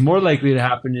is more likely to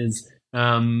happen is,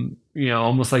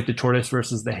 almost like the tortoise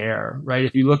versus the hare, right?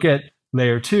 If you look at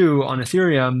layer 2 on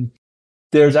Ethereum,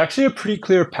 there's actually a pretty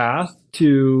clear path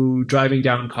to driving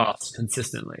down costs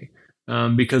consistently.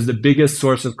 because the biggest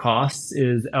source of costs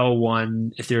is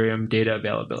L1 Ethereum data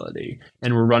availability.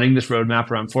 And we're running this roadmap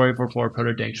around 4844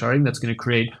 proto-dank sharding that's going to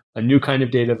create a new kind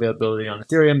of data availability on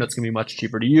Ethereum that's going to be much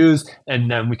cheaper to use. And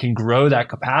then we can grow that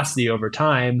capacity over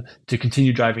time to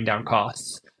continue driving down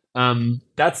costs.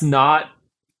 That's not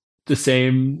the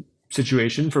same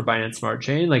situation for Binance Smart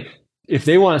Chain. Like, if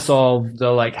they want to solve the,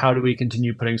 like, how do we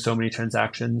continue putting so many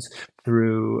transactions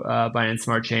through Binance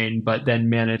Smart Chain, but then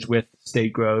manage with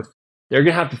state growth, they're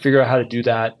going to have to figure out how to do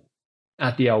that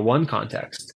at the L1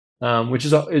 context, which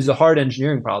is a hard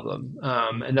engineering problem.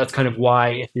 And that's kind of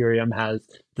why Ethereum has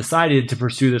decided to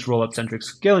pursue this rollup centric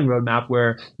scaling roadmap,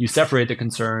 where you separate the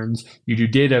concerns, you do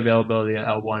data availability at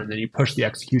L1, and then you push the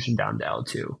execution down to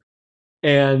L2.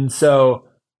 And so,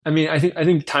 I mean, I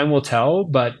think time will tell,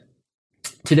 but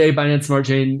today Binance Smart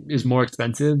Chain is more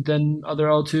expensive than other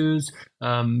L2s.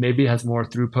 Maybe it has more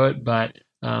throughput, but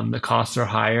the costs are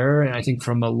higher. And I think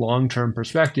from a long-term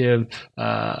perspective,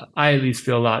 I at least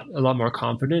feel a lot more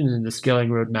confident in the scaling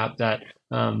roadmap that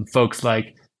folks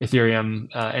like Ethereum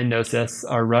and Gnosis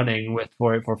are running with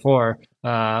 4844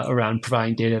 around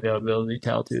providing data availability to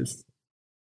L2s.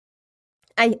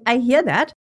 I hear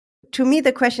that. To me,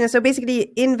 the question is, so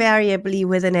basically, invariably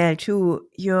with an L2,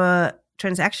 your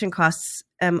transaction costs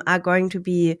are going to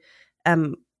be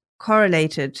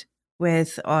correlated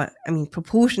with, or I mean,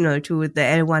 proportional to the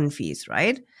L1 fees,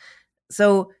 right?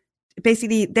 So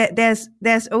basically,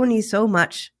 there's only so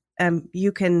much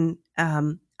you can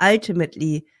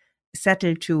ultimately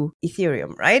settle to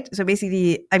Ethereum, right? So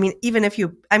basically, I mean,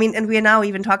 and we're now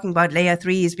even talking about layer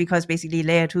 3s because basically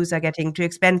layer 2s are getting too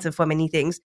expensive for many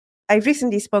things. I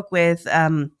recently spoke with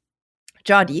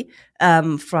Jordi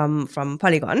from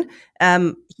Polygon.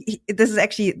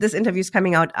 This interview is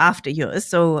coming out after yours,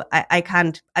 so I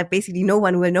basically no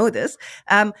one will know this.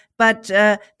 But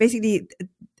basically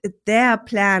their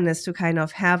plan is to kind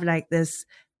of have like this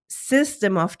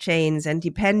system of chains, and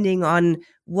depending on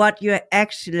what your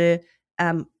actual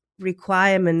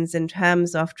requirements in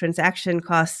terms of transaction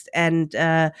costs and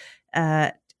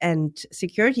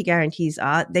security guarantees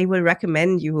are, they will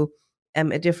recommend you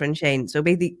a different chain. So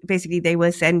basically, they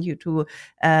will send you to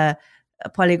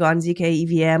Polygon ZK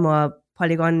EVM or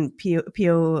Polygon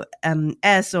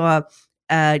POS or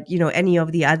any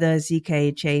of the other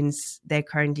ZK chains they're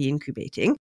currently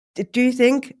incubating. Do you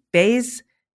think Base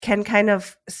can kind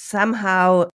of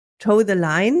somehow toe the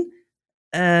line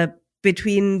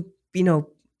between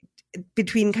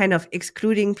kind of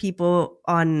excluding people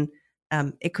on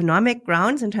economic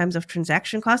grounds in terms of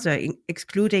transaction costs, or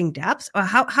excluding dApps? Or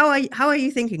how are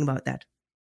you thinking about that?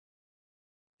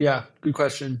 Yeah, good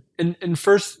question. And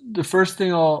the first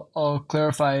thing I'll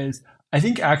clarify is, I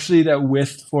think actually that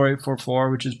with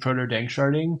 4844, which is proto-dank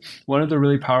sharding, one of the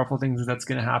really powerful things that's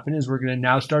going to happen is we're going to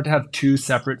now start to have two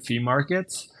separate fee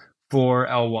markets for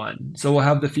L1. So we'll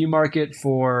have the fee market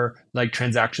for like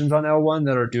transactions on L1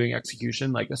 that are doing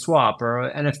execution, like a swap or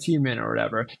an NFT mint or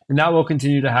whatever. And that will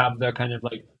continue to have the kind of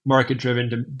like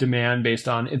market-driven demand based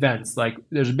on events. Like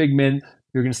there's a big mint,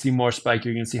 you're going to see more spike,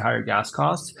 you're going to see higher gas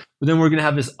costs. But then we're going to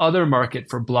have this other market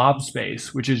for blob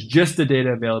space, which is just the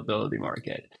data availability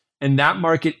market. And that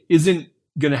market isn't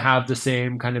going to have the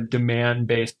same kind of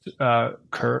demand-based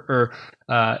curve or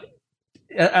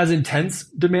as intense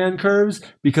demand curves,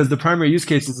 because the primary use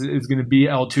case is going to be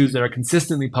L2s that are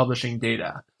consistently publishing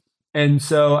data. And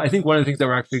so I think one of the things that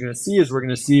we're actually going to see is we're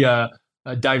going to see a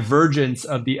divergence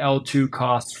of the L2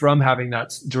 costs from having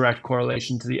that direct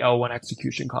correlation to the L1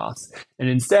 execution costs. And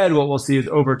instead, what we'll see is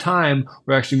over time,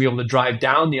 we're actually going to be able to drive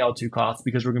down the L2 costs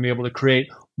because we're going to be able to create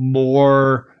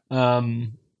more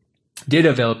data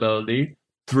availability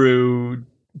through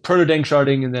proto-dank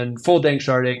sharding and then full dank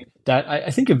sharding that I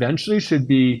think eventually should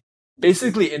be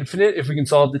basically infinite if we can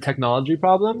solve the technology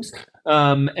problems.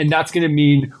 And that's going to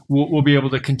mean we'll be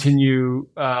able to continue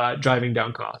driving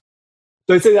down costs.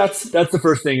 So I'd say that's the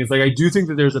first thing, is like I do think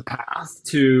that there's a path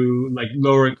to like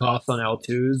lowering costs on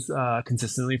L2s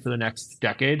consistently for the next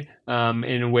decade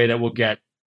in a way that will get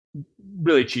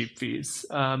really cheap fees.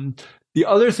 The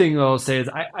other thing I'll say is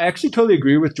I actually totally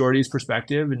agree with Jordi's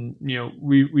perspective, and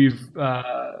we've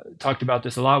talked about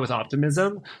this a lot with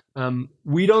Optimism.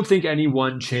 We don't think any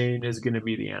one chain is going to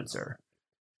be the answer.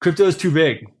 Crypto is too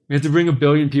big. We have to bring 1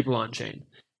 billion people on chain,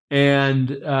 and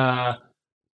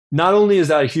not only is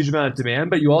that a huge amount of demand,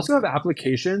 but you also have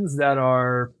applications that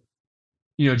are,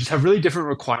 just have really different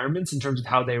requirements in terms of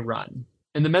how they run.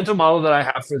 And the mental model that I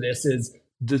have for this is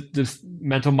the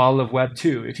mental model of Web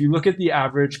 2. If you look at the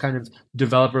average kind of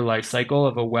developer lifecycle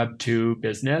of a Web 2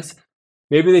 business,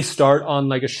 maybe they start on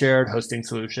like a shared hosting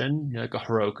solution, like a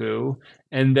Heroku,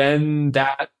 and then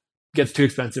that gets too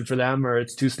expensive for them or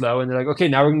it's too slow. And they're like, okay,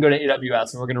 now we're going to go to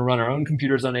AWS and we're going to run our own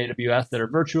computers on AWS that are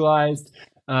virtualized.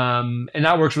 And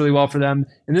that works really well for them.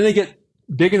 And then they get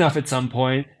big enough at some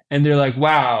point and they're like,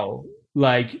 wow,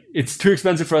 like it's too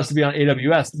expensive for us to be on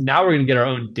AWS. Now we're going to get our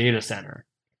own data center.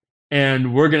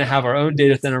 And we're going to have our own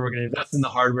data center. We're going to invest in the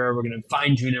hardware. We're going to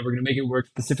fine tune it. We're going to make it work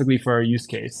specifically for our use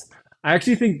case. I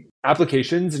actually think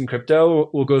applications in crypto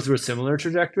will go through a similar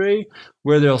trajectory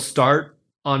where they'll start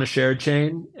on a shared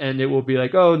chain and it will be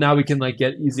like, oh, now we can like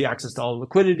get easy access to all the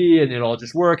liquidity and it'll all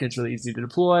just work. And it's really easy to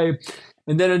deploy.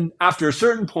 And then after a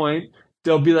certain point,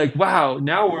 they'll be like, wow,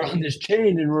 now we're on this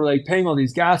chain and we're like paying all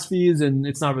these gas fees and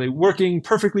it's not really working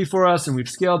perfectly for us. And we've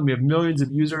scaled and we have millions of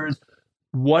users.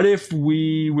 What if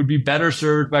we would be better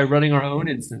served by running our own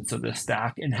instance of this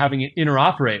stack and having it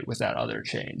interoperate with that other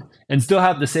chain and still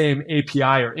have the same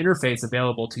API or interface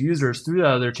available to users through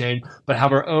that other chain, but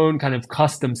have our own kind of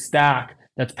custom stack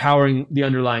that's powering the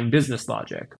underlying business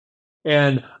logic?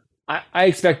 And I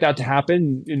expect that to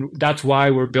happen. And that's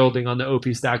why we're building on the OP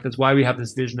stack. That's why we have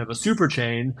this vision of a super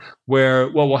chain where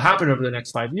what will happen over the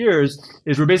next 5 years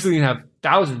is we're basically going to have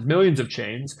thousands, millions of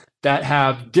chains that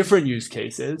have different use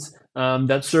cases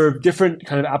that serve different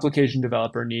kind of application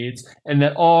developer needs and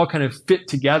that all kind of fit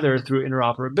together through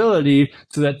interoperability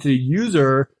so that to the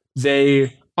user,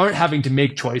 they aren't having to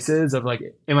make choices of like,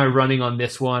 am I running on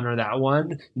this one or that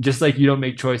one? Just like you don't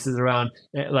make choices around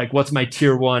like, what's my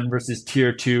tier 1 versus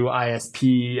tier 2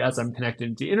 ISP as I'm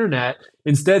connected to the internet.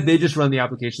 Instead, they just run the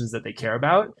applications that they care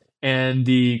about. And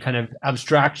the kind of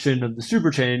abstraction of the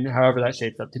superchain, however that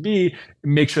shapes up to be,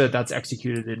 make sure that that's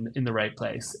executed in the right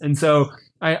place. And so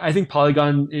I think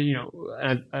Polygon,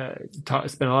 I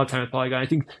spent a lot of time with Polygon. I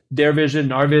think their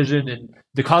vision, our vision, and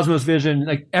the Cosmos vision,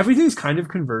 like everything's kind of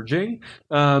converging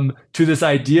to this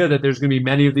idea that there's going to be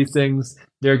many of these things.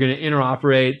 They're going to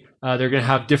interoperate. They're going to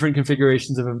have different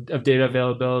configurations of data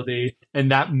availability. And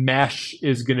that mesh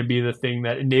is going to be the thing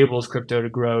that enables crypto to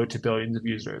grow to billions of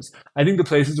users. I think the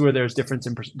places where there's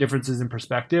differences in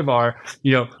perspective are,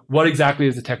 what exactly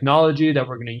is the technology that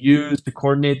we're going to use to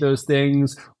coordinate those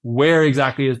things? Where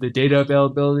exactly is the data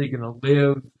availability going to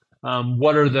live?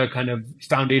 What are the kind of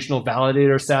foundational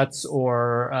validator sets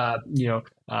or,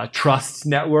 trust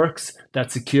networks that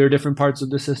secure different parts of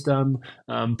the system?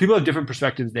 People have different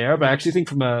perspectives there, but I actually think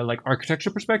from a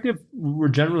architecture perspective, we're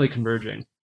generally converging.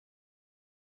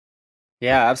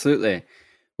 Yeah, absolutely.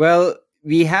 Well,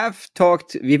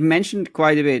 we've mentioned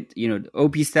quite a bit, the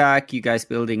OP stack, you guys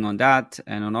building on that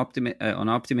and on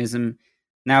Optimism.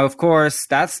 Now, of course,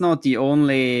 that's not the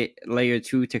only layer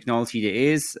 2 technology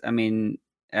there is. I mean,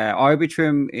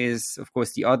 Arbitrum is, of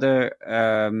course, the other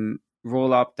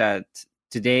roll-up that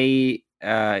today,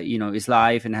 is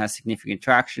live and has significant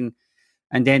traction.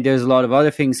 And then there's a lot of other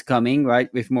things coming,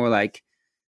 right, with more like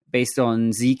based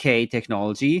on ZK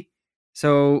technology.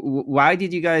 So why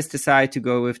did you guys decide to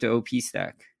go with the OP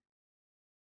stack?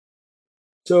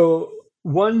 So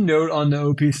one note on the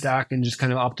OP stack and just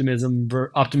kind of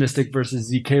optimistic versus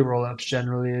ZK rollups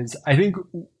generally is I think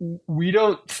we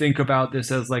don't think about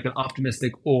this as like an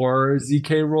optimistic or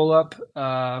ZK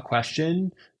rollup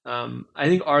question. I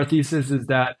think our thesis is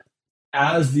that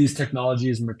as these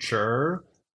technologies mature,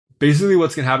 basically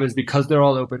what's going to happen is because they're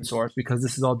all open source, because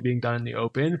this is all being done in the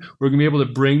open, we're going to be able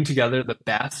to bring together the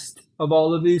best of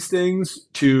all of these things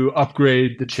to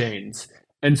upgrade the chains.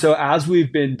 And so as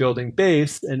we've been building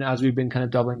Base and as we've been kind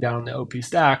of doubling down on the OP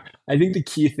stack, I think the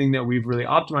key thing that we've really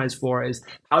optimized for is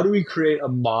how do we create a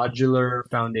modular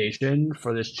foundation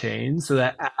for this chain so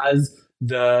that as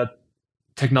the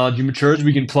technology matures,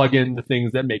 we can plug in the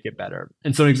things that make it better.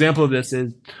 And so an example of this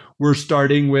is we're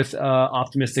starting with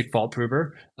optimistic fault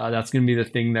prover. That's going to be the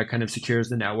thing that kind of secures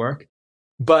the network.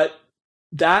 But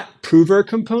that prover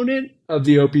component of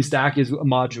the OP stack is a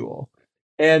module.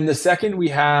 And the second we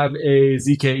have a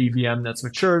ZK EVM that's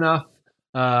mature enough,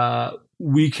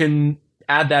 we can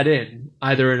add that in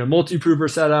either in a multi-prover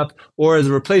setup or as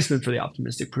a replacement for the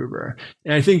optimistic prover.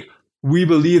 And I think we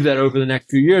believe that over the next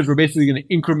few years, we're basically going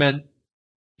to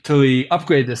incrementally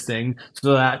upgrade this thing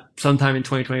so that sometime in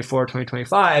 2024,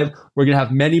 2025, we're going to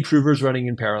have many provers running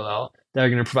in parallel that are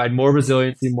going to provide more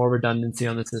resiliency, more redundancy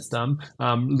on the system,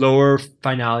 lower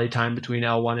finality time between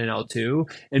L1 and L2,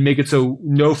 and make it so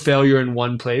no failure in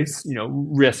one place,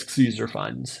 risks user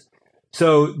funds.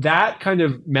 So that kind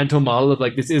of mental model of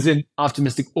like, this isn't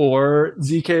optimistic or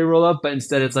ZK rollup, but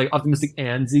instead it's like optimistic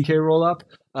and ZK rollup.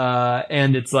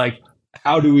 And it's like,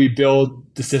 how do we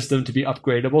build the system to be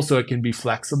upgradable so it can be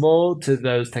flexible to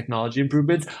those technology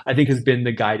improvements, I think has been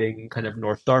the guiding kind of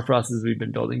North Star for us as we've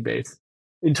been building Base.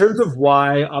 In terms of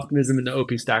why Optimism in the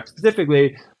OP stack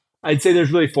specifically, I'd say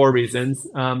there's really four reasons.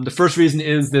 The first reason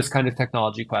is this kind of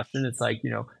technology question. It's like,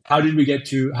 how did we get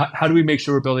to, how do we make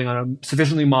sure we're building on a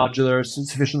sufficiently modular,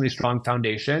 sufficiently strong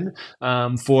foundation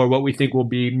for what we think will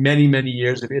be many, many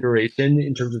years of iteration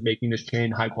in terms of making this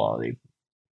chain high quality.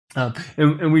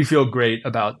 And we feel great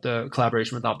about the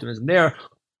collaboration with Optimism there.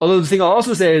 Although the thing I'll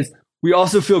also say is we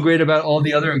also feel great about all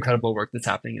the other incredible work that's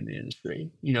happening in the industry.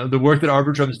 The work that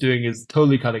Arbitrum is doing is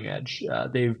totally cutting edge.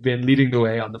 They've been leading the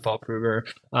way on the fault prover.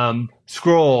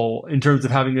 Scroll, in terms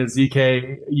of having a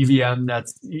ZK EVM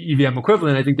that's EVM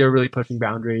equivalent, I think they're really pushing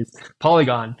boundaries.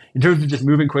 Polygon, in terms of just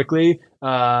moving quickly,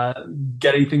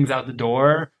 getting things out the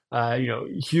door,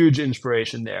 huge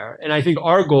inspiration there. And I think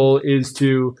our goal is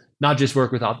to not just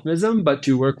work with Optimism, but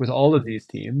to work with all of these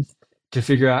teams to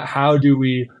figure out how do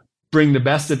we bring the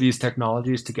best of these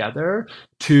technologies together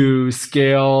to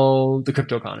scale the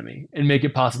crypto economy and make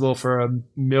it possible for 1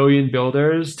 million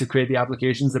builders to create the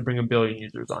applications that bring 1 billion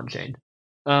users on chain.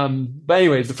 But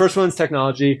anyways, the first one is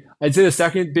technology. I'd say the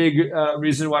second big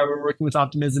reason why we're working with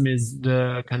Optimism is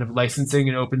the kind of licensing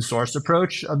and open source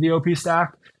approach of the OP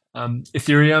stack.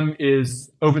 Ethereum is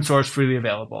open source, freely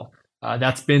available.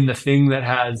 That's been the thing that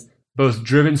has both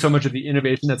driven so much of the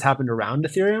innovation that's happened around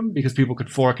Ethereum because people could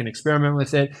fork and experiment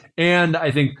with it. And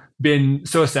I think been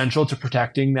so essential to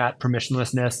protecting that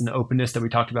permissionlessness and openness that we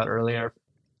talked about earlier.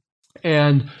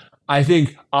 And I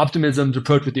think Optimism's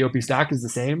approach with the OP stack is the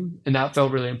same. And that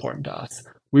felt really important to us.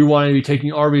 We wanted to be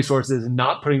taking our resources and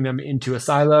not putting them into a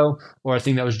silo or a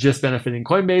thing that was just benefiting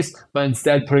Coinbase, but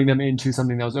instead putting them into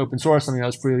something that was open source, something that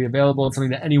was freely available, and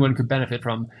something that anyone could benefit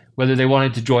from, whether they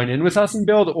wanted to join in with us and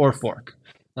build or fork.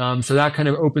 So that kind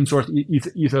of open source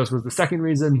ethos was the second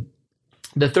reason.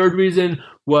 The third reason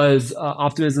was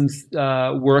Optimism's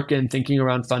work and thinking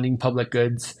around funding public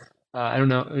goods. I don't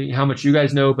know how much you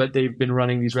guys know, but they've been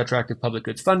running these retroactive public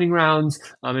goods funding rounds,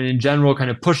 and in general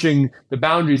kind of pushing the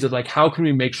boundaries of like, how can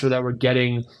we make sure that we're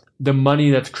getting the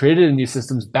money that's created in these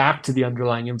systems back to the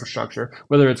underlying infrastructure,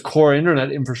 whether it's core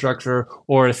internet infrastructure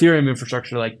or Ethereum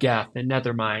infrastructure like Geth and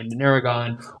Nethermind and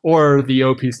Aragon, or the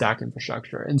OP stack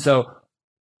infrastructure. And so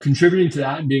contributing to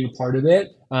that and being a part of it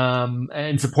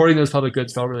and supporting those public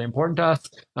goods felt really important to us.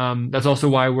 That's also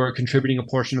why we're contributing a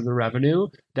portion of the revenue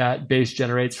that Base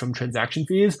generates from transaction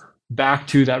fees back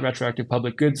to that retroactive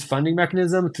public goods funding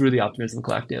mechanism through the Optimism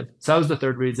Collective. So that was the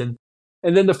third reason.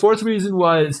 And then the fourth reason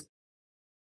was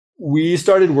we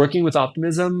started working with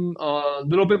Optimism a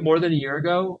little bit more than a year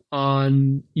ago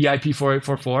on EIP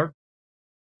 4844,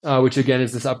 which again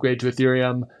is this upgrade to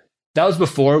Ethereum. That was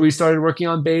before we started working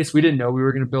on Base. We didn't know we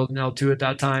were going to build an L2 at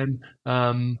that time.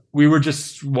 We were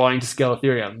just wanting to scale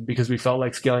Ethereum because we felt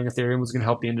like scaling Ethereum was going to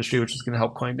help the industry, which was going to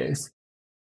help Coinbase.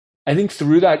 I think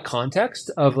through that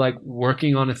context of like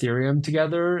working on Ethereum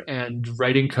together and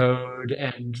writing code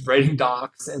and writing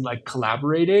docs and like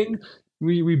collaborating,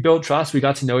 we built trust. We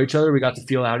got to know each other. We got to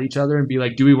feel out each other and be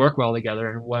like, do we work well together?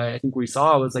 And what I think we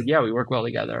saw was like, yeah, we work well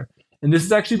together. And this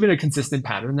has actually been a consistent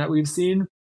pattern that we've seen,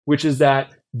 which is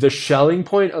that the shelling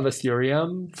point of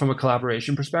Ethereum from a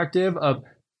collaboration perspective of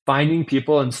finding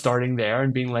people and starting there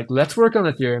and being like, let's work on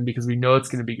Ethereum because we know it's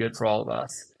going to be good for all of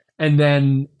us. And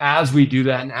then as we do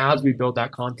that and as we build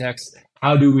that context,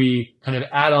 how do we kind of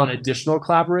add on additional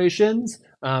collaborations?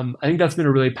 I think that's been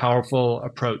a really powerful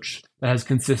approach that has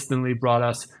consistently brought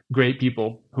us great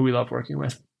people who we love working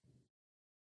with.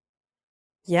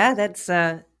 Yeah,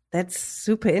 that's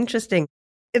super interesting.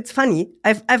 It's funny.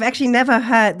 I've actually never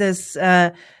heard this.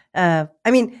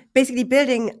 Basically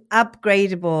building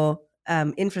upgradable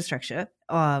infrastructure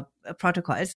or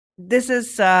protocols. This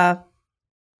is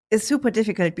super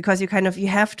difficult because you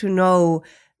have to know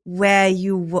where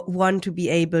you want to be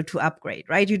able to upgrade,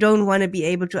 right? You don't want to be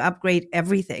able to upgrade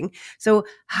everything. So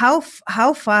how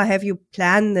far have you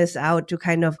planned this out to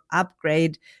kind of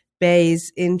upgrade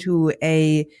Base into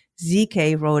a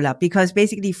ZK rollup? Because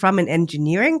basically from an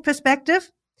engineering perspective,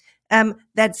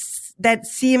 that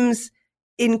seems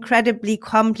incredibly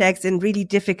complex and really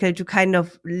difficult to kind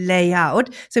of lay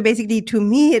out. So basically, to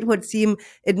me, it would seem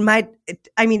from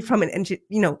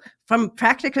a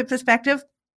practical perspective,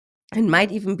 it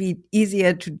might even be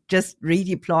easier to just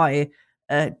redeploy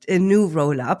a new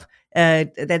rollup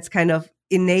that's kind of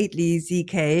innately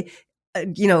ZK,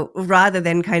 rather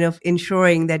than kind of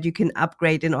ensuring that you can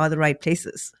upgrade in all the right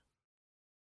places.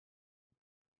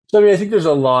 So, I think there's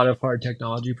a lot of hard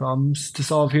technology problems to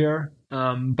solve here.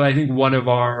 But I think one of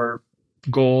our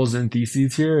goals and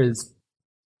theses here is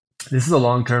this is a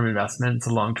long-term investment. It's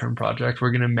a long-term project.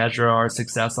 We're going to measure our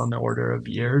success on the order of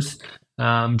years,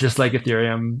 just like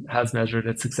Ethereum has measured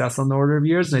its success on the order of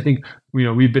years. And I think,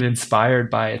 we've been inspired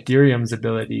by Ethereum's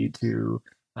ability to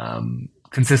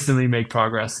consistently make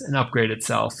progress and upgrade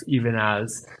itself, even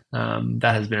as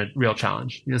that has been a real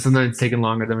challenge. Sometimes it's taken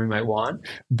longer than we might want,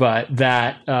 but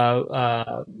that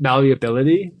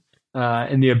malleability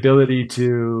and the ability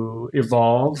to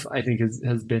evolve, I think,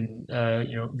 has been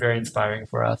very inspiring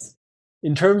for us.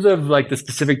 In terms of like the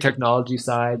specific technology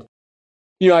side,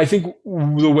 I think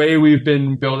the way we've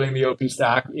been building the OP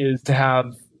stack is to have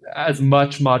as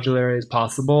much modularity as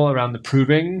possible around the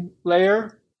proving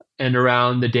layer and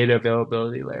around the data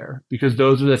availability layer, because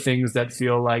those are the things that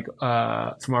feel like,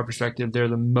 from our perspective, they're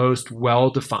the most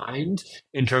well-defined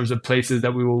in terms of places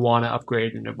that we will want to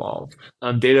upgrade and evolve.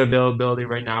 Data availability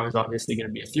right now is obviously going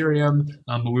to be Ethereum,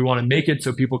 but we want to make it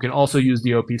so people can also use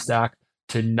the OP stack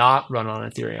to not run on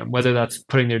Ethereum, whether that's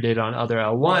putting their data on other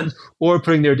L1s or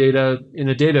putting their data in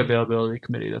a data availability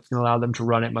committee that's going to allow them to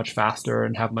run it much faster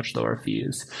and have much lower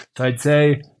fees. So I'd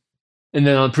say, and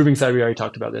then on the proving side, we already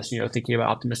talked about this, thinking about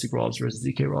optimistic rollups versus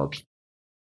ZK rollups.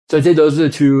 So I'd say those are the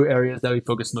two areas that we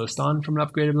focus most on from an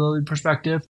upgradability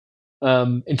perspective.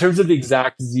 In terms of the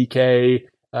exact ZK,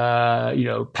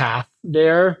 path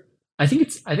there, I think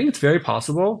it's very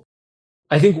possible.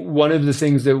 I think one of the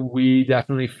things that we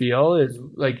definitely feel is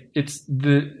like it's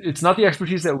not the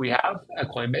expertise that we have at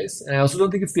Coinbase, and I also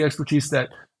don't think it's the expertise that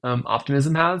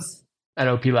Optimism has at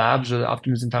OP Labs or the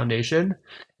Optimism Foundation.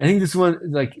 I think this one,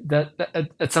 like that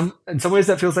in some ways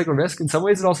that feels like a risk. In some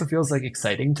ways, it also feels like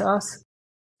exciting to us.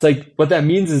 It's like what that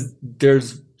means is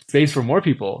there's space for more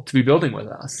people to be building with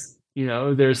us.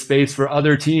 There's space for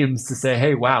other teams to say,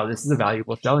 hey, wow, this is a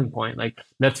valuable selling point. Like,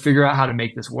 let's figure out how to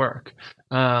make this work.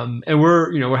 And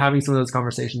we're having some of those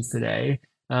conversations today.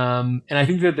 And I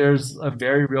think that there's a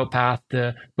very real path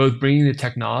to both bringing the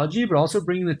technology, but also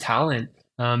bringing the talent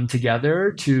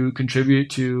together to contribute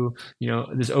to,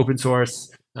 this open source,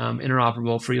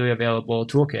 interoperable, freely available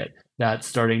toolkit that's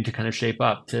starting to kind of shape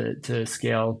up to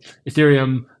scale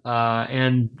Ethereum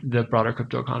and the broader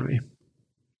crypto economy.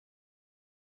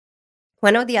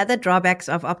 One of the other drawbacks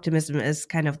of Optimism is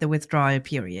kind of the withdrawal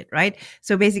period, right?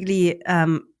 So basically,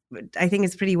 I think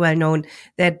it's pretty well known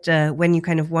that when you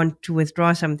kind of want to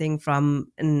withdraw something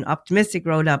from an optimistic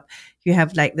rollup, you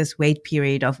have like this wait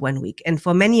period of 1 week. And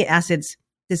for many assets,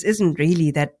 this isn't really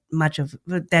that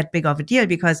big of a deal,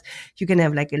 because you can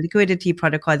have like a liquidity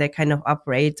protocol that kind of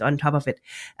operates on top of it.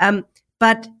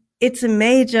 But it's a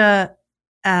major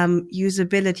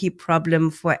usability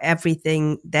problem for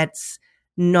everything that's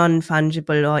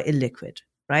non-fungible or illiquid,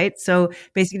 right? So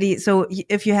basically,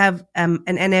 if you have an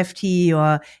NFT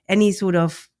or any sort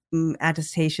of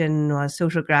attestation or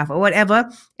social graph or whatever,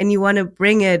 and you want to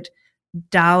bring it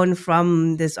down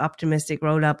from this optimistic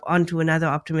rollup onto another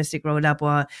optimistic rollup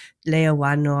or layer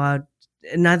one or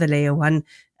another layer one,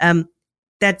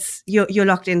 that's you're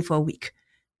locked in for a week.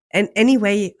 And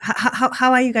anyway,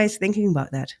 how are you guys thinking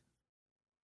about that?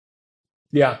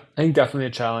 Yeah, I think definitely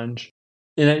a challenge.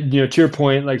 And to your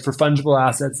point, like for fungible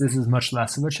assets, this is much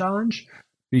less of a challenge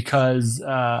because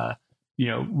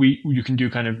you can do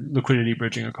kind of liquidity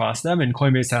bridging across them, and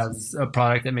Coinbase has a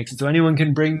product that makes it so anyone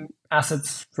can bring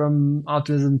assets from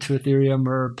Optimism to Ethereum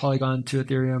or Polygon to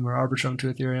Ethereum or Arbitrum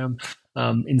to Ethereum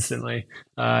instantly.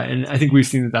 And I think we've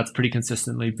seen that that's pretty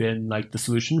consistently been like the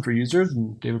solution for users,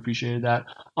 and they've appreciated that.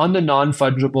 On the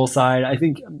non-fungible side, I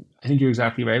think you're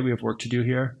exactly right. We have work to do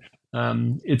here.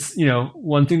 It's,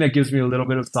 one thing that gives me a little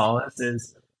bit of solace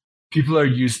is people are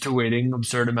used to waiting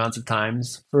absurd amounts of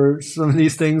times for some of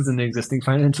these things in the existing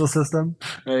financial system.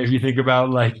 If you think about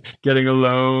like getting a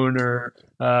loan or,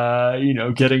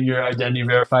 getting your identity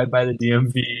verified by the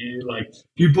DMV, like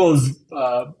people's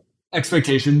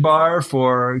expectation bar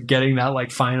for getting that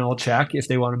like final check if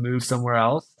they want to move somewhere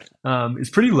else is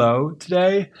pretty low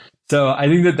today. So I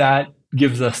think that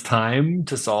gives us time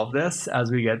to solve this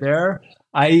as we get there.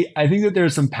 I think that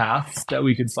there's some paths that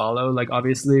we could follow. Like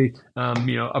obviously,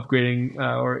 upgrading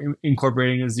or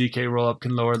incorporating a ZK rollup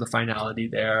can lower the finality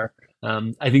there.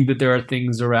 I think that there are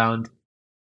things around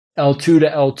L2 to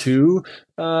L2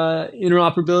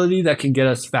 interoperability that can get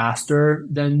us faster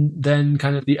than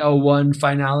kind of the L1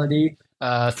 finality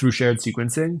through shared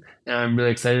sequencing. And I'm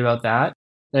really excited about that.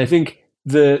 And I think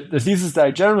the thesis that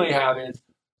I generally have is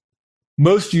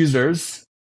most users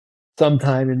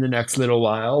sometime in the next little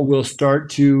while will start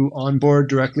to onboard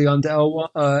directly onto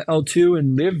L2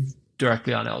 and live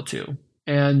directly on L2.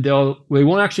 And they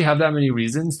won't actually have that many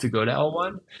reasons to go to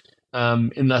L1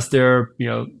 unless they're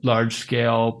large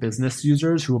scale business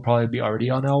users who will probably be already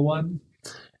on L1.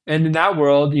 And in that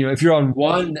world, if you're on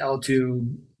one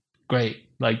L2, great.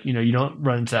 Like, you don't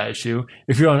run into that issue.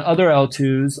 If you're on other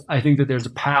L2s, I think that there's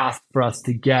a path for us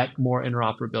to get more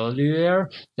interoperability there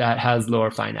that has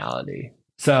lower finality.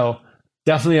 So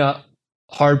definitely a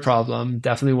hard problem,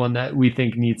 definitely one that we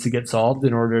think needs to get solved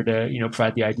in order to,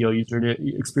 provide the ideal user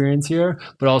experience here,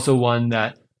 but also one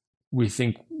that we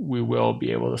think we will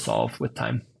be able to solve with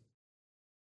time.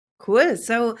 Cool.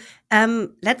 So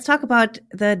let's talk about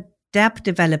the dApp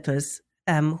developers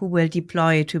who will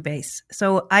deploy to Base.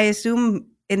 So I assume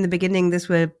in the beginning, this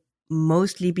will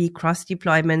mostly be cross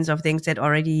deployments of things that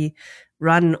already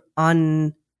run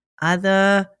on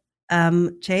other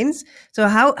chains. So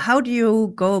how do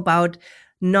you go about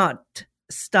not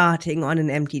starting on an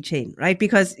empty chain, right?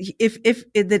 Because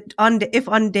if on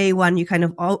day one you kind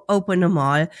of open a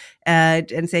mall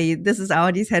and say this is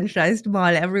our decentralized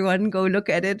mall, everyone go look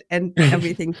at it, and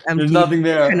everything's empty, there's nothing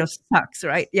there. Kind of sucks,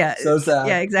 right? Yeah, so sad.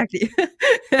 Yeah, exactly.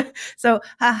 So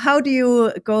how do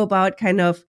you go about kind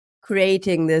of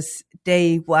creating this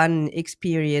day one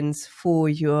experience for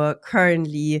your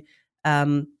currently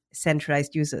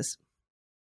centralized users?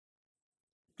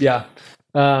 Yeah.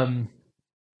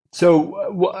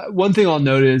 So one thing I'll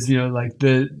note is, like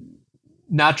the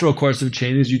natural course of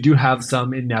change is you do have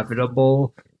some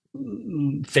inevitable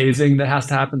phasing that has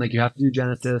to happen. Like you have to do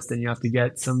Genesis, then you have to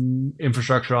get some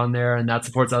infrastructure on there, and that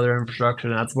supports other infrastructure,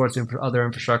 and that supports other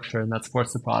infrastructure, and that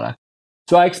supports the product.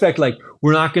 So I expect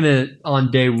we're not going to on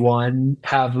day one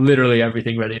have literally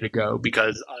everything ready to go,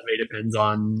 because Aave depends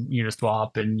on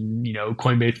Uniswap, and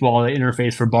Coinbase wallet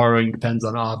interface for borrowing depends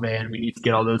on Aave, and we need to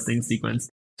get all those things sequenced.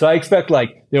 So I expect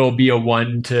there will be a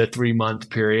 1 to 3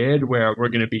 month period where we're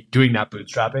going to be doing that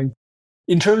bootstrapping.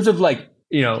 In terms of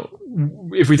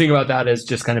if we think about that as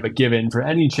just kind of a given for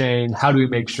any chain, how do we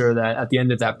make sure that at the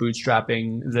end of that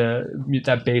bootstrapping,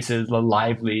 that Base is a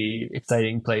lively,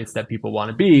 exciting place that people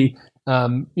want to be?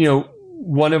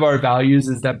 One of our values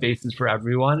is that Base is for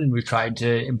everyone, and we've tried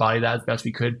to embody that as best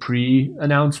we could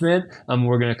pre-announcement.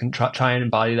 We're going to try and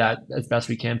embody that as best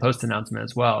we can post-announcement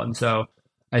as well. And so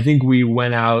I think we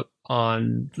went out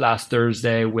on last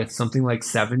Thursday with something like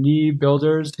 70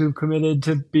 builders who've committed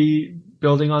to be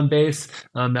building on Base.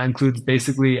 That includes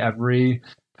basically every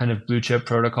kind of blue chip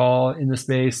protocol in the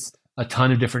space, a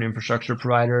ton of different infrastructure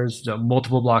providers, so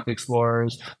multiple block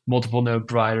explorers, multiple node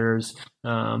providers,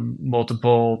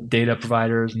 multiple data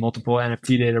providers, multiple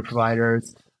NFT data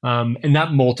providers. And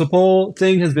that multiple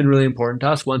thing has been really important to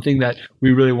us. One thing that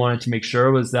we really wanted to make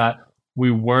sure was that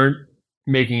we weren't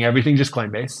making everything just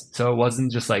Coinbase. So it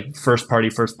wasn't just first party,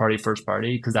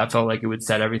 because that felt like it would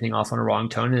set everything off on a wrong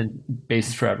tone, and Base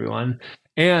is for everyone.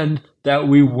 And that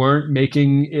we weren't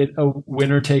making it a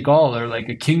winner take all, or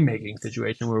a king making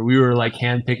situation where we were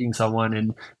hand picking someone,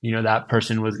 and that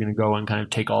person was going to go and kind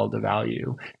of take all of the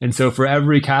value. And so for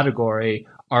every category,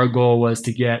 our goal was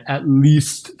to get at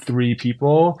least 3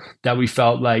 people that we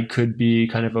felt like could be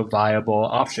kind of a viable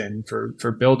option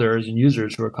for builders and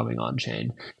users who are coming on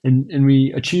chain. And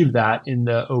we achieved that in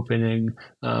the opening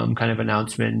kind of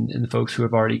announcement, and the folks who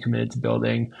have already committed to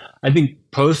building. I think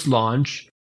post-launch,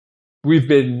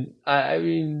 it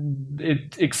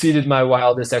exceeded my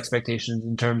wildest expectations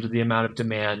in terms of the amount of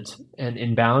demand and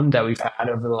inbound that we've had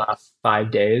over the last 5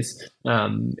 days.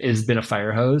 Has been a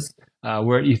fire hose.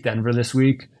 We're at ETHDenver this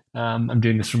week. I'm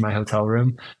doing this from my hotel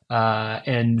room,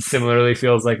 and similarly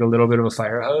feels like a little bit of a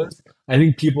fire hose. I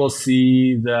think people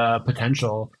see the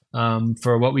potential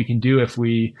for what we can do if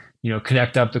we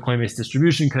connect up the Coinbase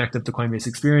distribution, connect up the Coinbase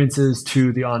experiences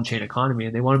to the on-chain economy,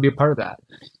 and they want to be a part of that.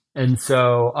 And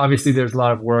so obviously there's a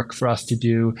lot of work for us to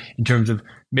do in terms of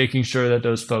making sure that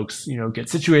those folks, get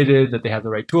situated, that they have the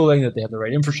right tooling, that they have the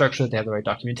right infrastructure, that they have the right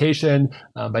documentation.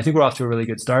 But I think we're off to a really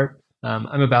good start.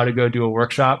 I'm about to go do a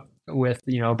workshop with,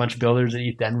 a bunch of builders at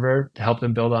ETHDenver to help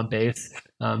them build on Base.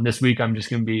 This week, I'm just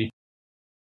going to be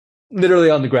literally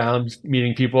on the ground,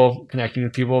 meeting people, connecting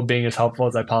with people, being as helpful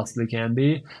as I possibly can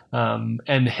be,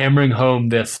 and hammering home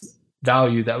this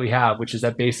value that we have, which is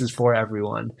that Base is for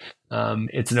everyone.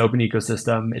 It's an open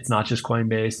ecosystem. It's not just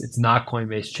Coinbase. It's not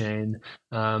Coinbase chain.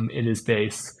 It is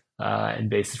Base, and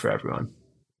Base is for everyone.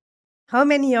 How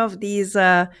many of these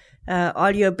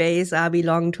all your Base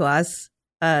belong to us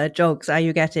jokes are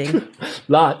you getting?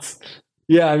 Lots.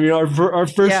 Yeah, I mean, our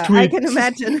first tweet. I can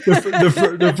imagine.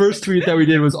 the first tweet that we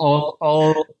did was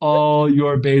all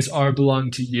your Base belong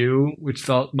to you, which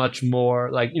felt much more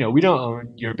like, we don't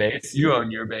own your Base. You own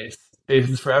your Base. Base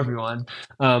is for everyone.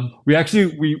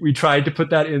 We tried to put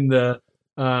that in the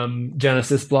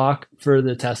Genesis block for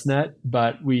the testnet,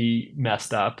 but we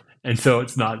messed up. And so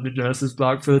it's not in the Genesis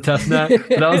block for the testnet.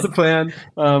 But that was the plan.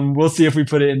 We'll see if we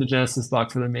put it in the Genesis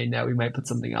block for the mainnet. We might put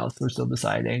something else. We're still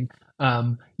deciding.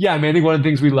 I think one of the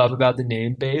things we love about the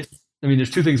name Base,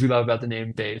 there's 2 things we love about the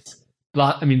name Base.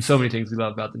 So many things we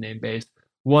love about the name Base.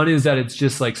 One is that it's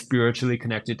just spiritually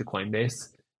connected to Coinbase.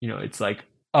 It's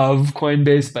of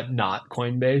Coinbase, but not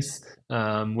Coinbase,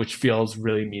 which feels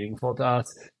really meaningful to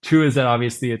us. Two is that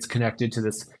obviously it's connected to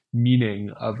this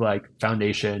meaning of like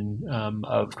foundation,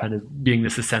 of kind of being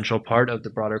this essential part of the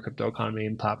broader crypto economy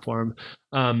and platform.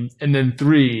 And then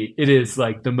three, it is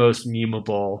like the most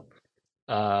memeable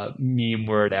meme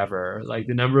word ever. Like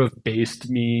the number of based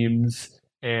memes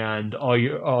and all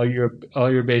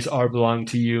your base are belong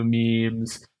to you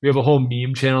memes. We have a whole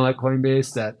meme channel at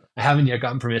Coinbase that I haven't yet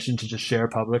gotten permission to just share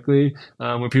publicly,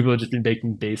 where people have just been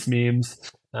making base memes.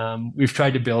 We've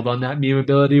tried to build on that meme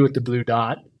ability with the blue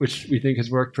dot, which we think has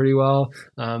worked pretty well.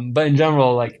 But in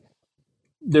general, like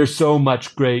there's so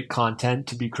much great content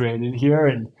to be created here,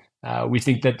 and we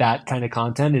think that kind of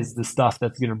content is the stuff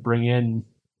that's going to bring in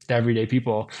everyday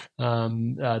people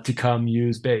to come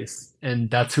use Base, and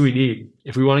that's who we need.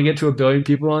 If we want to get to 1 billion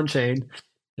people on chain,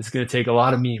 it's going to take a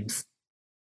lot of memes.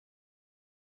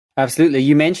 Absolutely.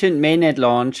 You mentioned mainnet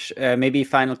launch. Maybe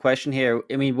final question here.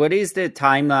 I mean, what is the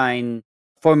timeline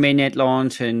for mainnet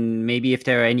launch, and maybe if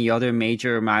there are any other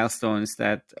major milestones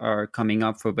that are coming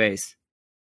up for Base?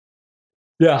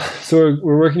 Yeah, so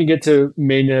we're working to get to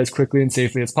mainnet as quickly and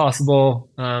safely as possible.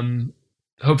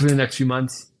 Hopefully in the next few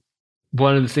months.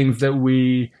 One of the things that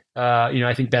we,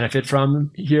 I think benefit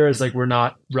from here is like we're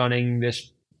not running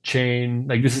this chain.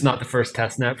 Like this is not the first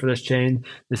test net for this chain.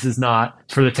 This is not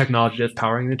for the technology that's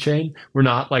powering the chain. We're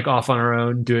not like off on our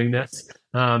own doing this.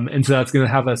 And so that's going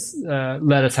to have us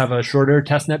let us have a shorter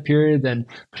testnet period than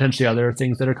potentially other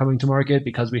things that are coming to market,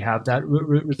 because we have that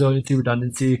resiliency,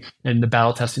 redundancy, and the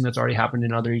battle testing that's already happened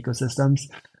in other ecosystems.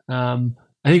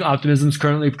 I think Optimism is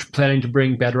currently planning to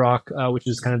bring Bedrock, which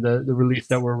is kind of the release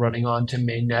that we're running on, to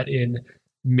mainnet in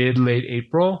mid-late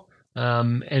April,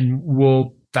 and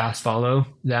we'll fast follow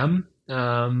them.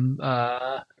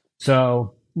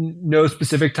 So no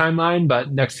specific timeline,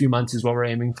 but next few months is what we're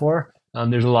aiming for.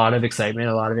 There's a lot of excitement,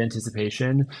 a lot of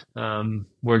anticipation.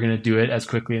 We're going to do it as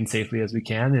quickly and safely as we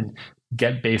can and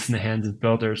get Base in the hands of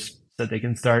builders so that they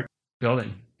can start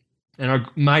building. And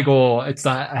my goal, it's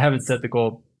not, I haven't set the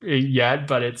goal yet,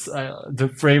 but it's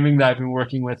the framing that I've been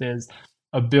working with is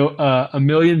a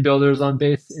million builders on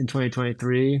Base in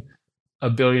 2023,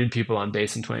 1 billion people on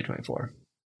Base in 2024.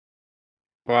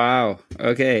 Wow.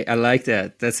 Okay, I like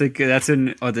that. That's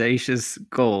an audacious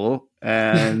goal,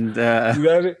 and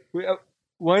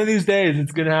one of these days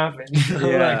it's gonna happen.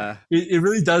 Yeah, it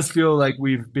really does feel like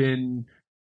we've been,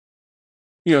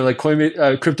 like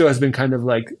Coinbase, crypto has been kind of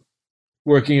like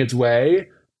working its way.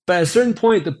 But at a certain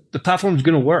point, the platform is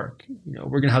going to work.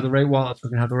 We're going to have the right wallets. We're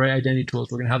going to have the right identity tools.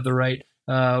 We're going to have the right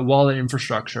wallet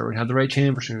infrastructure. We're going to have the right chain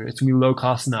infrastructure. It's going to be low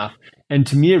cost enough. And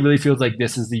to me, it really feels like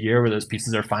this is the year where those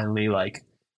pieces are finally like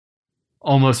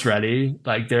almost ready.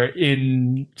 Like they're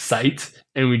in sight,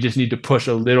 and we just need to push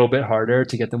a little bit harder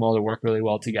to get them all to work really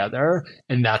well together.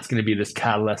 And that's going to be this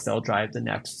catalyst that'll drive the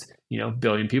next,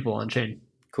 billion people on chain.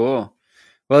 Cool.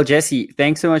 Well, Jesse,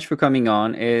 thanks so much for coming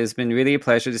on. It's been really a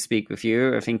pleasure to speak with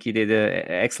you. I think you did an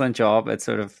excellent job at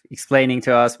sort of explaining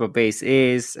to us what Base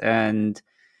is. And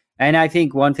I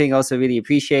think one thing also really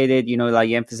appreciated,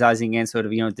 like emphasizing again sort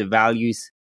of, the values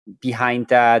behind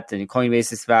that and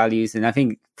Coinbase's values. And I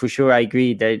think for sure I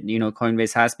agree that,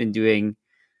 Coinbase has been doing,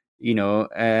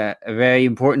 a very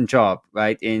important job,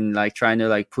 right, in like trying to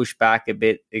like push back a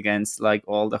bit against like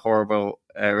all the horrible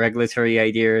regulatory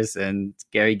ideas, and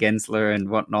Gary Gensler and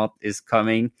whatnot is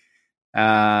coming.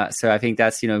 So I think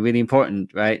that's, really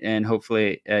important, right? And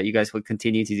hopefully you guys will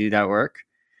continue to do that work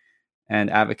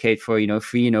and advocate for,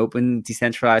 free and open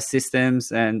decentralized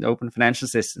systems and open financial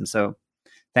systems. So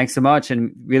thanks so much,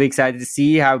 and really excited to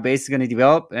see how Base is going to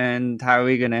develop and how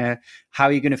you're going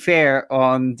to fare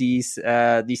on these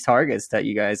targets that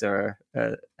you guys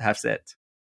have set.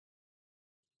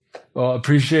 Well,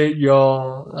 appreciate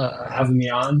y'all having me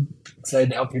on. Excited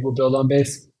to help people build on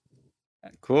Base.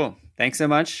 Cool. Thanks so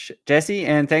much, Jesse,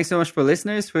 and thanks so much for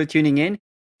listeners for tuning in.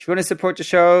 If you want to support the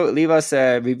show, leave us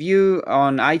a review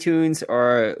on iTunes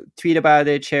or tweet about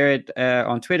it, share it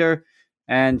on Twitter.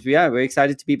 And yeah, we're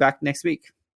excited to be back next week.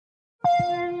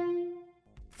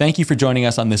 Thank you for joining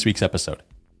us on this week's episode.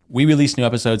 We release new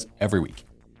episodes every week.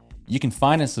 You can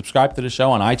find and subscribe to the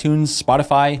show on iTunes,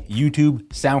 Spotify, YouTube,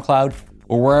 SoundCloud,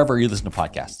 or wherever you listen to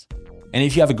podcasts. And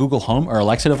if you have a Google Home or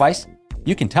Alexa device,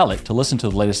 you can tell it to listen to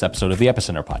the latest episode of the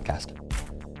Epicenter podcast.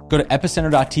 Go to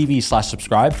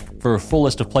epicenter.tv/subscribe for a full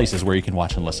list of places where you can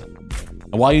watch and listen.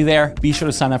 And while you're there, be sure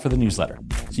to sign up for the newsletter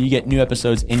so you get new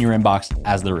episodes in your inbox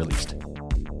as they're released.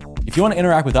 If you want to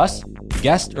interact with us, the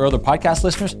guests, or other podcast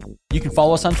listeners, you can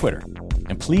follow us on Twitter.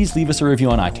 And please leave us a review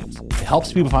on iTunes. It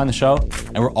helps people find the show,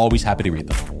 and we're always happy to read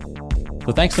them.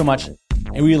 So thanks so much,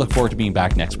 and we look forward to being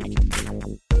back next week.